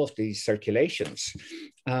all of these circulations.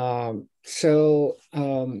 And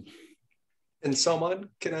Salman,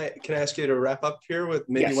 can I ask you to wrap up here with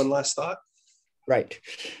maybe one last thought? Right.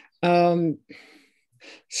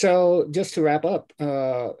 So just to wrap up,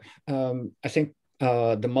 I think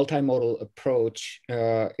the multimodal approach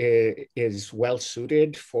is well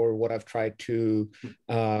suited for what I've tried to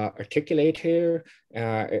articulate here,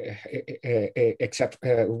 except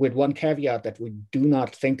with one caveat, that we do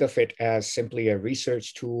not think of it as simply a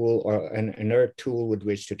research tool or an inert tool with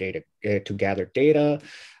which to gather data.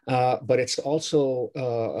 But it's also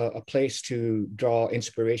a place to draw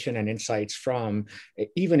inspiration and insights from,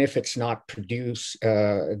 even if it's not produced,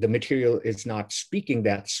 the material is not speaking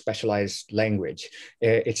that specialized language.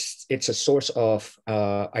 It's a source of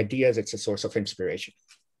ideas, it's a source of inspiration.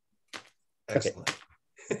 Excellent.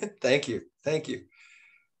 Okay. Thank you.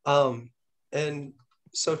 And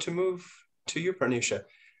so to move to you, Parneshia,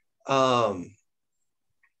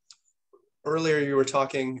 earlier you were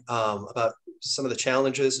talking about some of the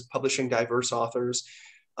challenges of publishing diverse authors.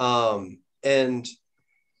 And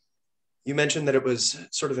you mentioned that it was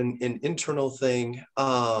sort of an internal thing.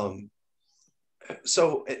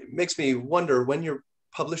 So it makes me wonder, when you're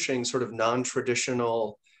publishing sort of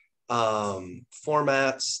non-traditional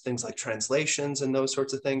formats, things like translations and those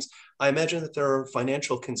sorts of things, I imagine that there are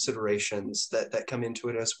financial considerations that come into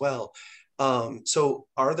it as well. So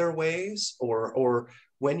are there ways, or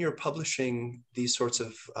when you're publishing these sorts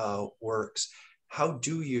of works, how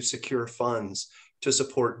do you secure funds to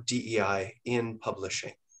support DEI in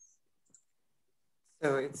publishing?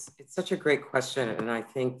 So it's such a great question. And I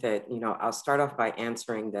think that, I'll start off by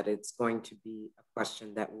answering that it's going to be a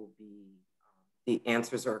question that will be, the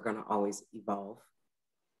answers are going to always evolve.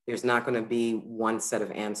 There's not going to be one set of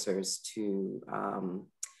answers to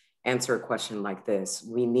answer a question like this.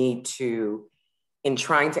 We need to, in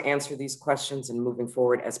trying to answer these questions and moving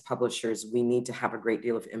forward as publishers, we need to have a great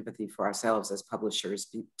deal of empathy for ourselves as publishers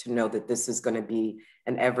to know that this is going to be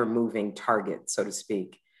an ever-moving target, so to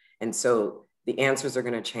speak. And so the answers are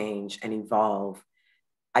going to change and evolve.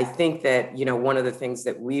 I think that, one of the things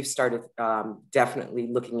that we've started definitely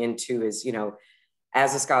looking into is,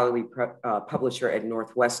 as a scholarly publisher at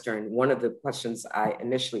Northwestern, one of the questions I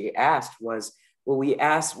initially asked was,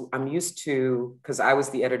 I'm used to, because I was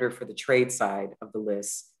the editor for the trade side of the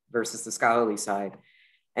list versus the scholarly side.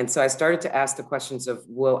 And so I started to ask the questions of,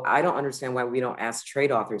 well, I don't understand why we don't ask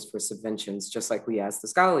trade authors for subventions, just like we ask the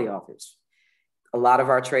scholarly authors. A lot of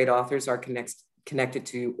our trade authors are connected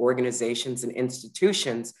to organizations and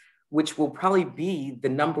institutions, which will probably be the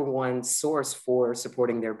 #1 source for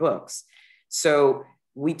supporting their books. So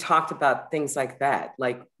we talked about things like that,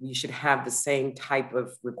 like we should have the same type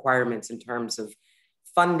of requirements in terms of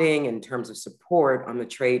funding, in terms of support on the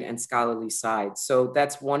trade and scholarly side. So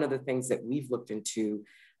that's one of the things that we've looked into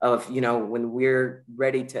of, when we're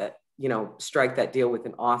ready to, strike that deal with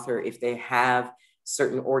an author, if they have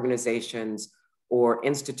certain organizations or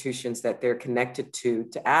institutions that they're connected to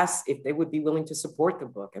ask if they would be willing to support the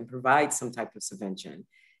book and provide some type of subvention.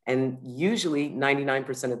 And usually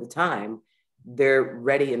 99% of the time, they're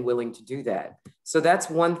ready and willing to do that. So that's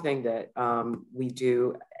one thing that we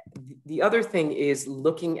do. The other thing is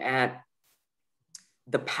looking at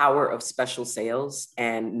the power of special sales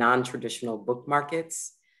and non-traditional book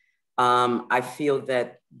markets. I feel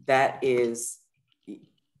that is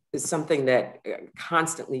something that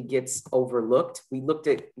constantly gets overlooked. We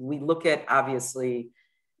look at obviously,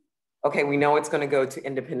 okay, we know it's going to go to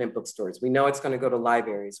independent bookstores. We know it's going to go to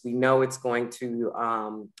libraries. We know it's going to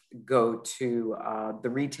go to the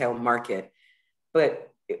retail market.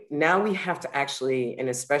 But now we have to actually, and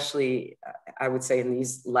especially I would say in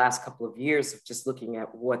these last couple of years of just looking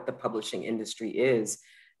at what the publishing industry is,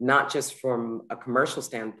 not just from a commercial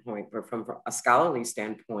standpoint, but from a scholarly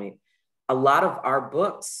standpoint, a lot of our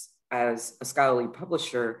books as a scholarly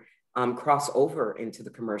publisher cross over into the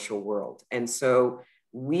commercial world. And so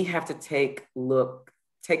we have to take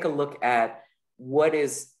a look at what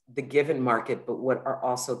is the given market, but what are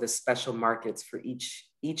also the special markets for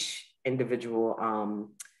each individual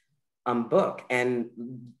book. And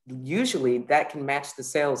usually that can match the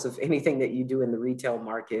sales of anything that you do in the retail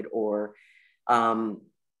market or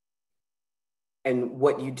and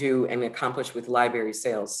what you do and accomplish with library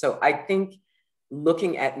sales. So I think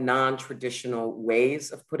looking at non-traditional ways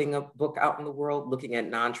of putting a book out in the world, looking at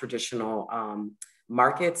non-traditional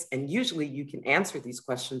markets, and usually you can answer these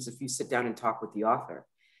questions if you sit down and talk with the author.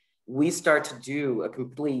 We start to do a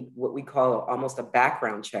complete, what we call almost a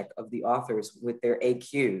background check of the authors with their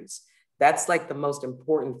AQs. That's like the most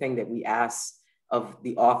important thing that we ask of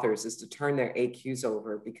the authors is to turn their AQs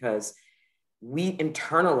over, because we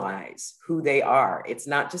internalize who they are. It's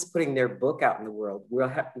not just putting their book out in the world.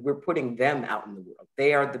 We're putting them out in the world.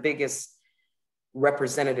 They are the biggest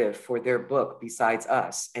representative for their book besides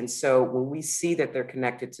us. And so when we see that they're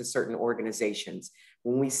connected to certain organizations,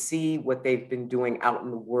 when we see what they've been doing out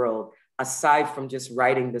in the world, aside from just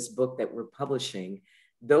writing this book that we're publishing,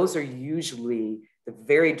 those are usually the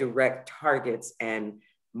very direct targets and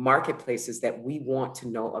marketplaces that we want to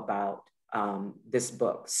know about this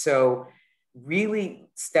book. So really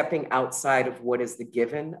stepping outside of what is the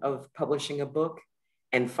given of publishing a book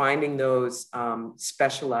and finding those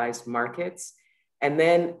specialized markets. And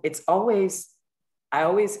then I always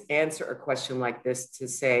answer a question like this to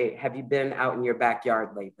say, have you been out in your backyard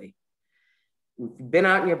lately? We've been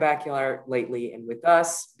out in your backyard lately, and with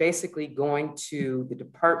us, basically going to the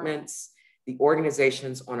departments, the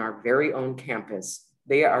organizations on our very own campus,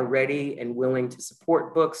 they are ready and willing to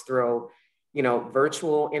support books, throw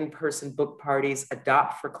virtual in-person book parties,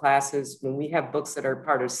 adopt for classes. When we have books that are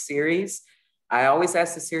part of series, I always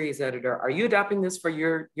ask the series editor, are you adopting this for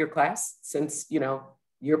your class since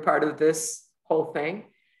you're part of this whole thing?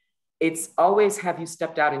 It's always, have you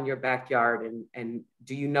stepped out in your backyard and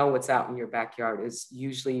do you know what's out in your backyard is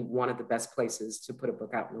usually one of the best places to put a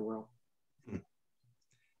book out in the world.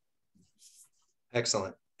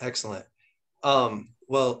 Excellent, excellent.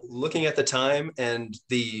 Well, looking at the time and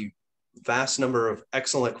the vast number of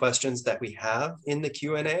excellent questions that we have in the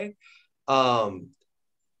Q&A,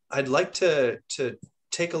 I'd like to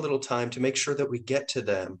take a little time to make sure that we get to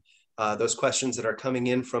them, those questions that are coming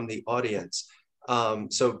in from the audience.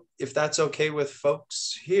 So if that's okay with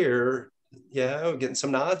folks here, yeah, we're getting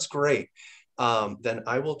some nods, great. Then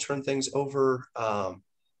I will turn things over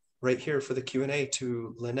right here for the Q&A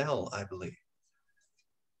to Linnell, I believe.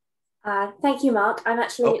 Thank you, Mark. I'm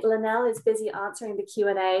actually, Linnell is busy answering the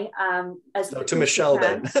Q&A to Michelle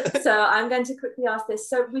then. So I'm going to quickly ask this.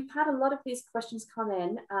 So we've had a lot of these questions come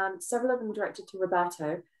in, several of them directed to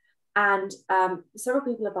Roberto, and several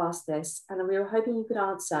people have asked this, and we were hoping you could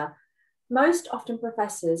answer. Most often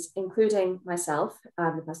professors, including myself,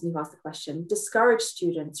 the person who asked the question, discourage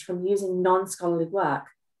students from using non-scholarly work,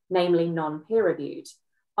 namely non-peer-reviewed.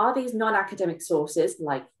 Are these non-academic sources,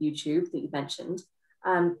 like YouTube that you mentioned,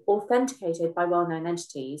 authenticated by well-known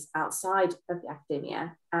entities outside of the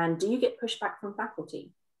academia? And do you get pushback from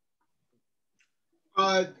faculty?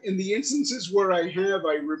 In the instances where I have,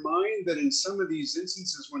 I remind that in some of these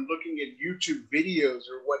instances when looking at YouTube videos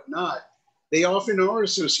or whatnot, they often are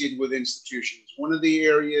associated with institutions. One of the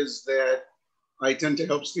areas that I tend to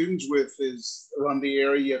help students with is around the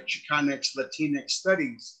area of Chicanx, Latinx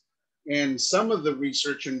studies. And some of the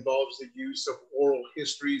research involves the use of oral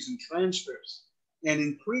histories and transcripts. And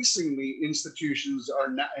increasingly, institutions are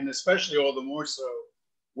not, and especially all the more so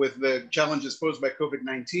with the challenges posed by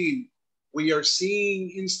COVID-19, we are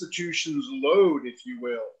seeing institutions load, if you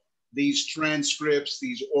will, these transcripts,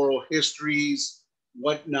 these oral histories,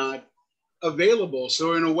 whatnot, available.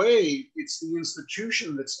 So in a way, it's the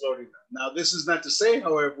institution that's loading them. Now, this is not to say,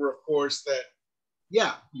 however, of course, that,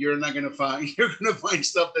 yeah, you're going to find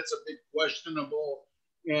stuff that's a bit questionable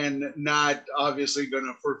and not obviously going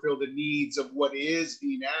to fulfill the needs of what is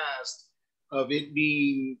being asked of it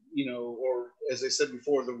being, you know, or as I said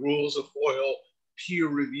before, the rules of FOIL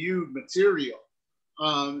peer-reviewed material.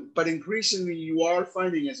 But increasingly you are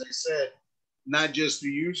finding, as I said, not just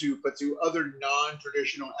through YouTube, but through other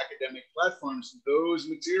non-traditional academic platforms, those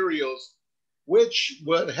materials which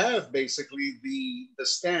would have basically the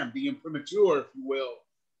stamp, the imprimatur, if you will,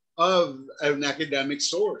 of an academic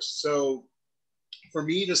source. So for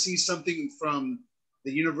me to see something from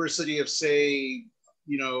the University of, say,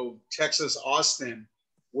 you know, Texas, Austin,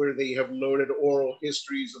 where they have loaded oral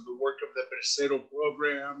histories of the work of the Bracero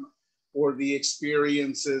program or the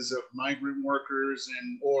experiences of migrant workers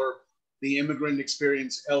or the immigrant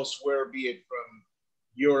experience elsewhere, be it from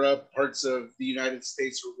Europe, parts of the United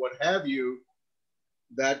States, or what have you,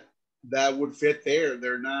 that would fit there.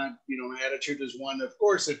 They're not, you know, my attitude is one, of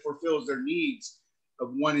course, it fulfills their needs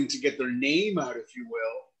of wanting to get their name out, if you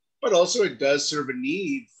will, but also it does serve a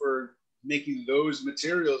need for making those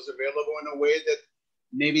materials available in a way that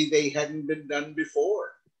maybe they hadn't been done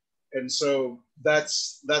before. And so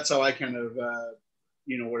that's how I kind of,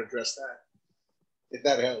 you know, would address that, if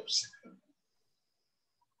that helps.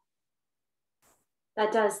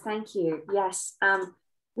 That does, thank you. Yes,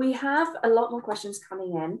 we have a lot more questions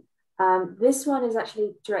coming in. This one is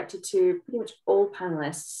actually directed to pretty much all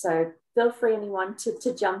panelists, so feel free, anyone,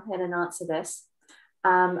 to jump in and answer this.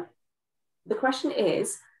 The question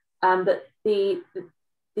is that the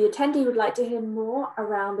attendee would like to hear more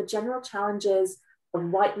around the general challenges of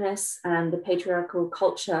whiteness and the patriarchal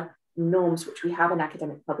culture norms which we have in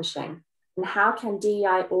academic publishing, and how can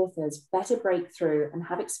DEI authors better break through and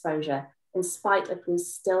have exposure in spite of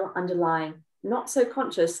these still underlying, not so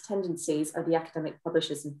conscious tendencies of the academic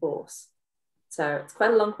publishers in force? So it's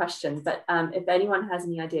quite a long question, but if anyone has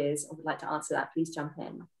any ideas or would like to answer that, please jump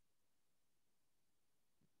in.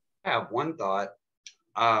 I have one thought.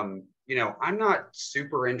 You know, I'm not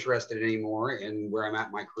super interested anymore in where I'm at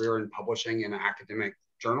in my career in publishing in academic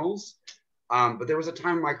journals. But there was a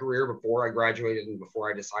time in my career before I graduated and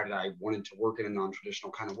before I decided I wanted to work in a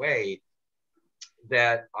non-traditional kind of way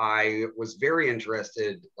that I was very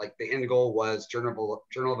interested, like the end goal was Journal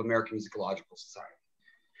of American Musicological Society.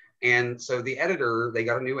 And so the editor, they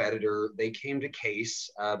got a new editor, they came to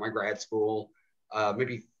Case, my grad school,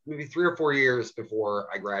 maybe 3 or 4 years before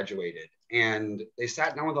I graduated. And they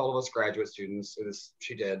sat down with all of us graduate students, so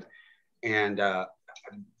she did. And I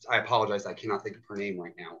apologize, I cannot think of her name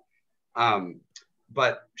right now.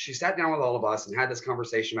 But she sat down with all of us and had this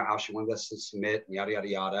conversation about how she wanted us to submit and yada, yada,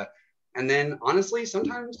 yada. And then honestly,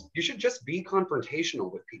 sometimes you should just be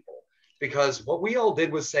confrontational with people, because what we all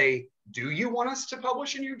did was say, do you want us to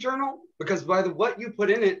publish in your journal? Because by what you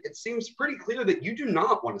put in it, it seems pretty clear that you do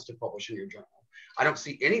not want us to publish in your journal. I don't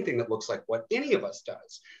see anything that looks like what any of us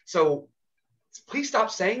does. So please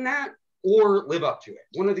stop saying that or live up to it,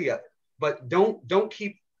 one or the other. But don't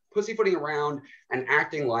keep pussyfooting around and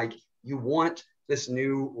acting like you want this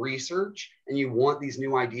new research and you want these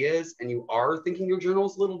new ideas and you are thinking your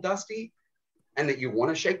journal's a little dusty and that you want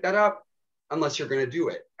to shake that up unless you're going to do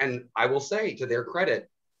it. And I will say, to their credit,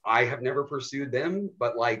 I have never pursued them,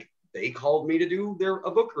 but like they called me to do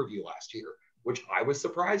a book review last year, which I was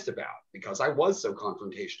surprised about because I was so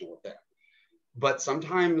confrontational with them. But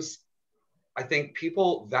sometimes I think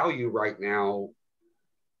people value right now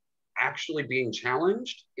actually being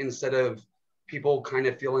challenged instead of people kind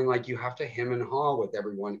of feeling like you have to hem and haw with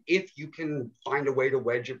everyone if you can find a way to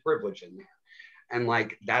wedge your privilege in there. And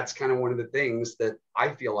like, that's kind of one of the things that I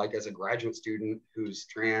feel like as a graduate student who's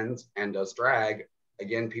trans and does drag,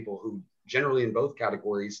 again, people who generally in both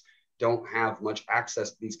categories don't have much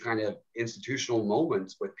access to these kind of institutional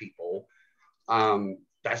moments with people.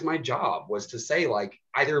 That's my job, was to say like,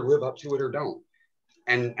 either live up to it or don't.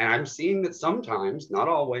 And I'm seeing that sometimes, not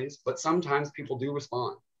always, but sometimes people do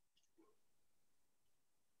respond.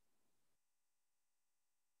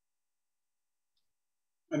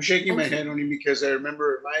 I'm shaking my head only because I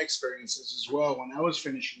remember my experiences as well when I was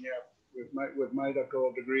finishing up with my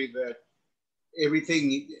doctoral degree, that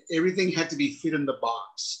everything had to be fit in the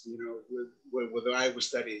box, you know, with what I was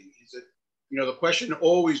studying. Is it, you know, the question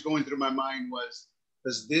always going through my mind was,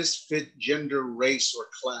 does this fit gender, race, or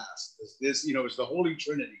class? Does this, you know, it's the Holy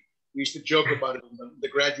Trinity. We used to joke about it in the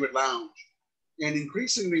graduate lounge. And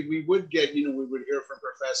increasingly we would get, you know, we would hear from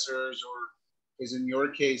professors, or as in your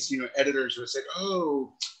case, you know, editors who said,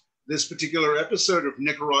 oh, this particular episode of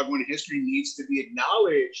Nicaraguan history needs to be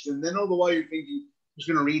acknowledged. And then all the while you're thinking, who's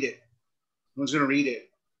going to read it? No one's going to read it.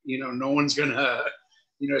 You know, no one's going to,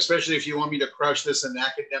 you know, especially if you want me to crush this in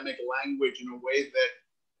academic language in a way that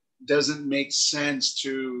doesn't make sense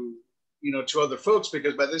to, you know, to other folks.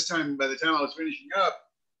 Because by the time I was finishing up,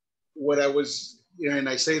 what I was, you know, and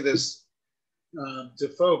I say this to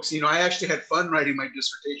folks, you know, I actually had fun writing my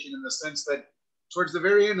dissertation in the sense that towards the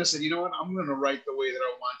very end, I said, you know what, I'm going to write the way that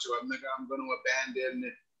I want to. I'm going to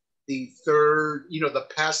abandon the third, you know, the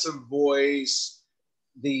passive voice,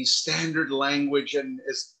 the standard language, and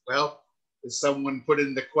as well as someone put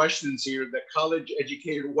in the questions here, the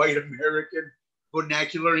college-educated white American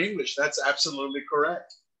vernacular English. That's absolutely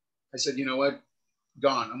correct. I said, you know what,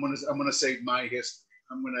 gone. I'm gonna save my history.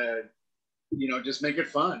 I'm gonna, you know, just make it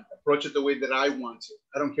fun. Approach it the way that I want to.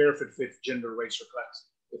 I don't care if it fits gender, race, or class.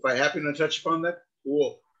 If I happen to touch upon that,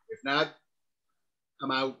 cool. If not,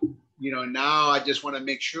 I'm out. You know, now I just want to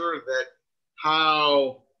make sure that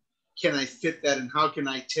how can I fit that, and how can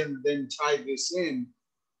I then tie this in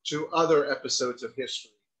to other episodes of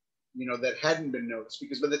history, you know, that hadn't been noticed.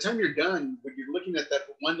 Because by the time you're done, when you're looking at that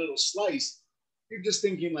one little slice, you're just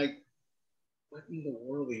thinking like, what in the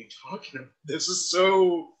world are you talking about? This is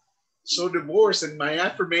so divorced. And my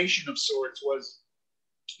affirmation of sorts was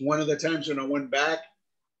one of the times when I went back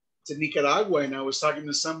to Nicaragua and I was talking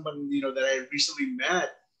to someone, you know, that I recently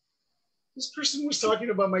met. This person was talking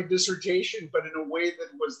about my dissertation, but in a way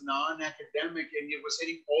that was non-academic, and it was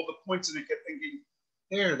hitting all the points, and I kept thinking,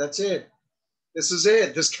 there, that's it. This is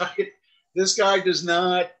it. This guy does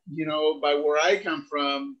not, you know, by where I come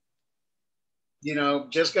from, you know,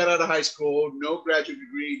 just got out of high school, no graduate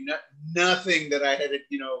degree, nothing that I had,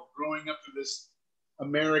 you know, growing up through this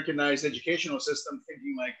Americanized educational system,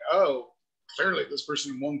 thinking like, oh, clearly this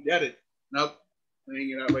person won't get it. Nope, I'm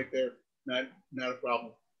hanging out right there. Not a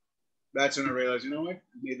problem. That's when I realized, you know what,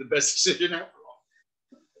 I made the best decision after all.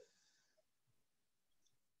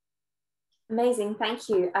 Amazing, thank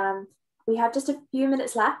you. We have just a few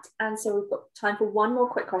minutes left, and so we've got time for one more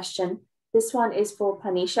quick question. This one is for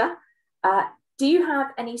Parneshia. Do you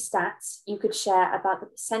have any stats you could share about the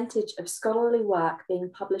percentage of scholarly work being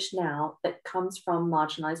published now that comes from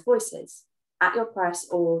marginalized voices at your press,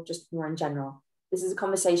 or just more in general? This is a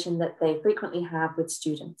conversation that they frequently have with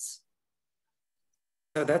students.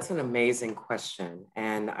 So that's an amazing question.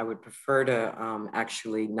 And I would prefer to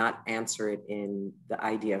actually not answer it in the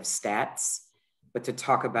idea of stats, but to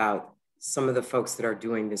talk about some of the folks that are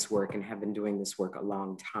doing this work and have been doing this work a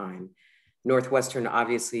long time. Northwestern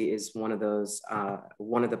obviously is one of those,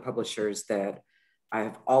 one of the publishers that I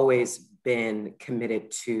have always been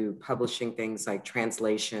committed to publishing things like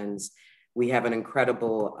translations. We have an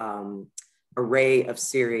incredible array of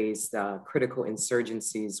series, Critical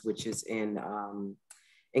Insurgencies, which is in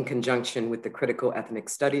conjunction with the Critical Ethnic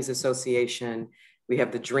Studies Association. We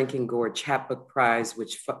have the Drinking Gourd Chapbook Prize,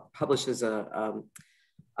 which publishes a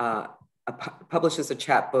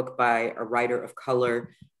chapbook by a writer of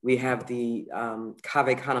color. We have the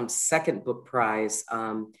Cave Canem's second book prize,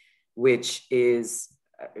 which is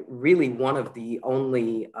really one of the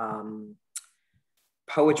only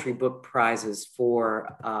poetry book prizes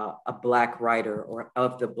for a Black writer or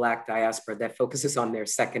of the Black diaspora that focuses on their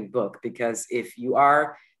second book. Because if you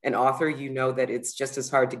are an author, you know that it's just as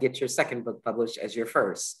hard to get your second book published as your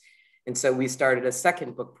first. And so we started a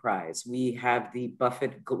second book prize. We have the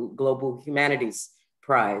Buffett Global Humanities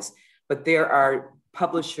Prize, but there are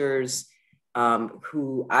publishers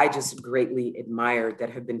who I just greatly admire that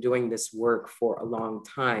have been doing this work for a long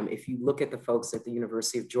time. If you look at the folks at the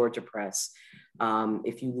University of Georgia Press,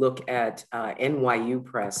 if you look at NYU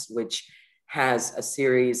Press, which has a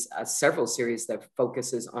series, several series that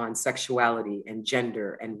focuses on sexuality and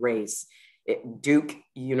gender and race. Duke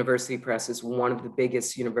University Press is one of the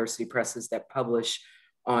biggest university presses that publish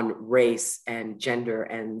on race and gender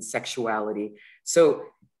and sexuality. So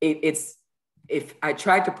it's, if I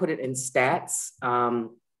tried to put it in stats,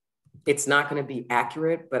 it's not going to be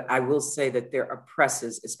accurate, but I will say that there are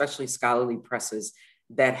presses, especially scholarly presses,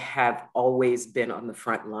 that have always been on the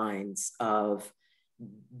front lines of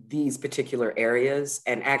these particular areas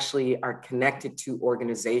and actually are connected to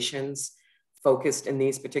organizations focused in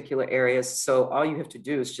these particular areas. So all you have to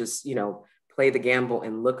do is just, play the gamble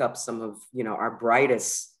and look up some of, our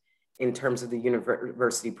brightest in terms of the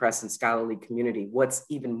university press and scholarly community. What's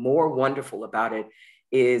even more wonderful about it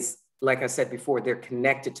is, like I said before, they're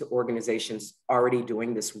connected to organizations already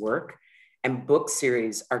doing this work, and book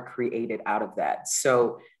series are created out of that.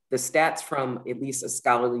 So the stats from at least a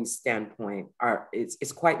scholarly standpoint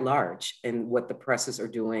it's quite large in what the presses are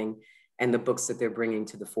doing and the books that they're bringing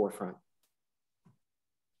to the forefront.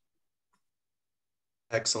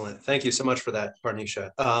 Excellent. Thank you so much for that,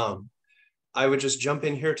 Parneshia. I would just jump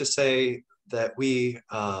in here to say that we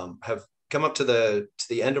have come up to the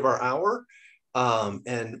end of our hour,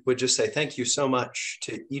 and would just say thank you so much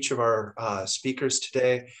to each of our speakers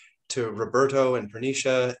today, to Roberto and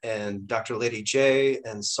Parneshia and Dr. Lady J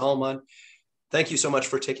and Salman. Thank you so much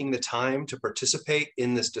for taking the time to participate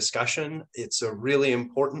in this discussion. It's a really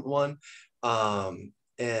important one.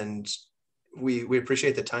 And we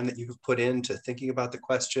appreciate the time that you've put into thinking about the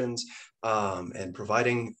questions and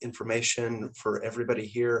providing information for everybody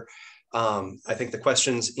here. I think the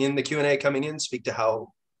questions in the Q&A coming in speak to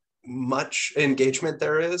how much engagement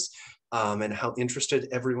there is and how interested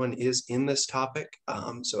everyone is in this topic.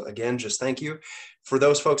 So again, just thank you. For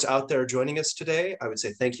those folks out there joining us today, I would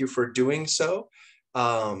say thank you for doing so.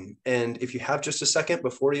 And if you have just a second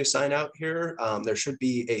before you sign out here, there should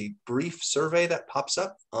be a brief survey that pops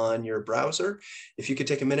up on your browser. If you could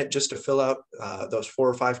take a minute just to fill out those 4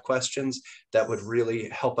 or 5 questions, that would really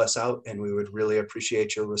help us out, and we would really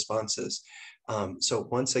appreciate your responses. So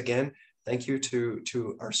once again, thank you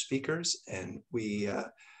to our speakers, and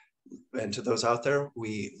and to those out there,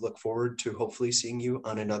 we look forward to hopefully seeing you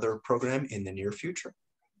on another program in the near future.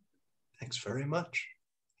 Thanks very much.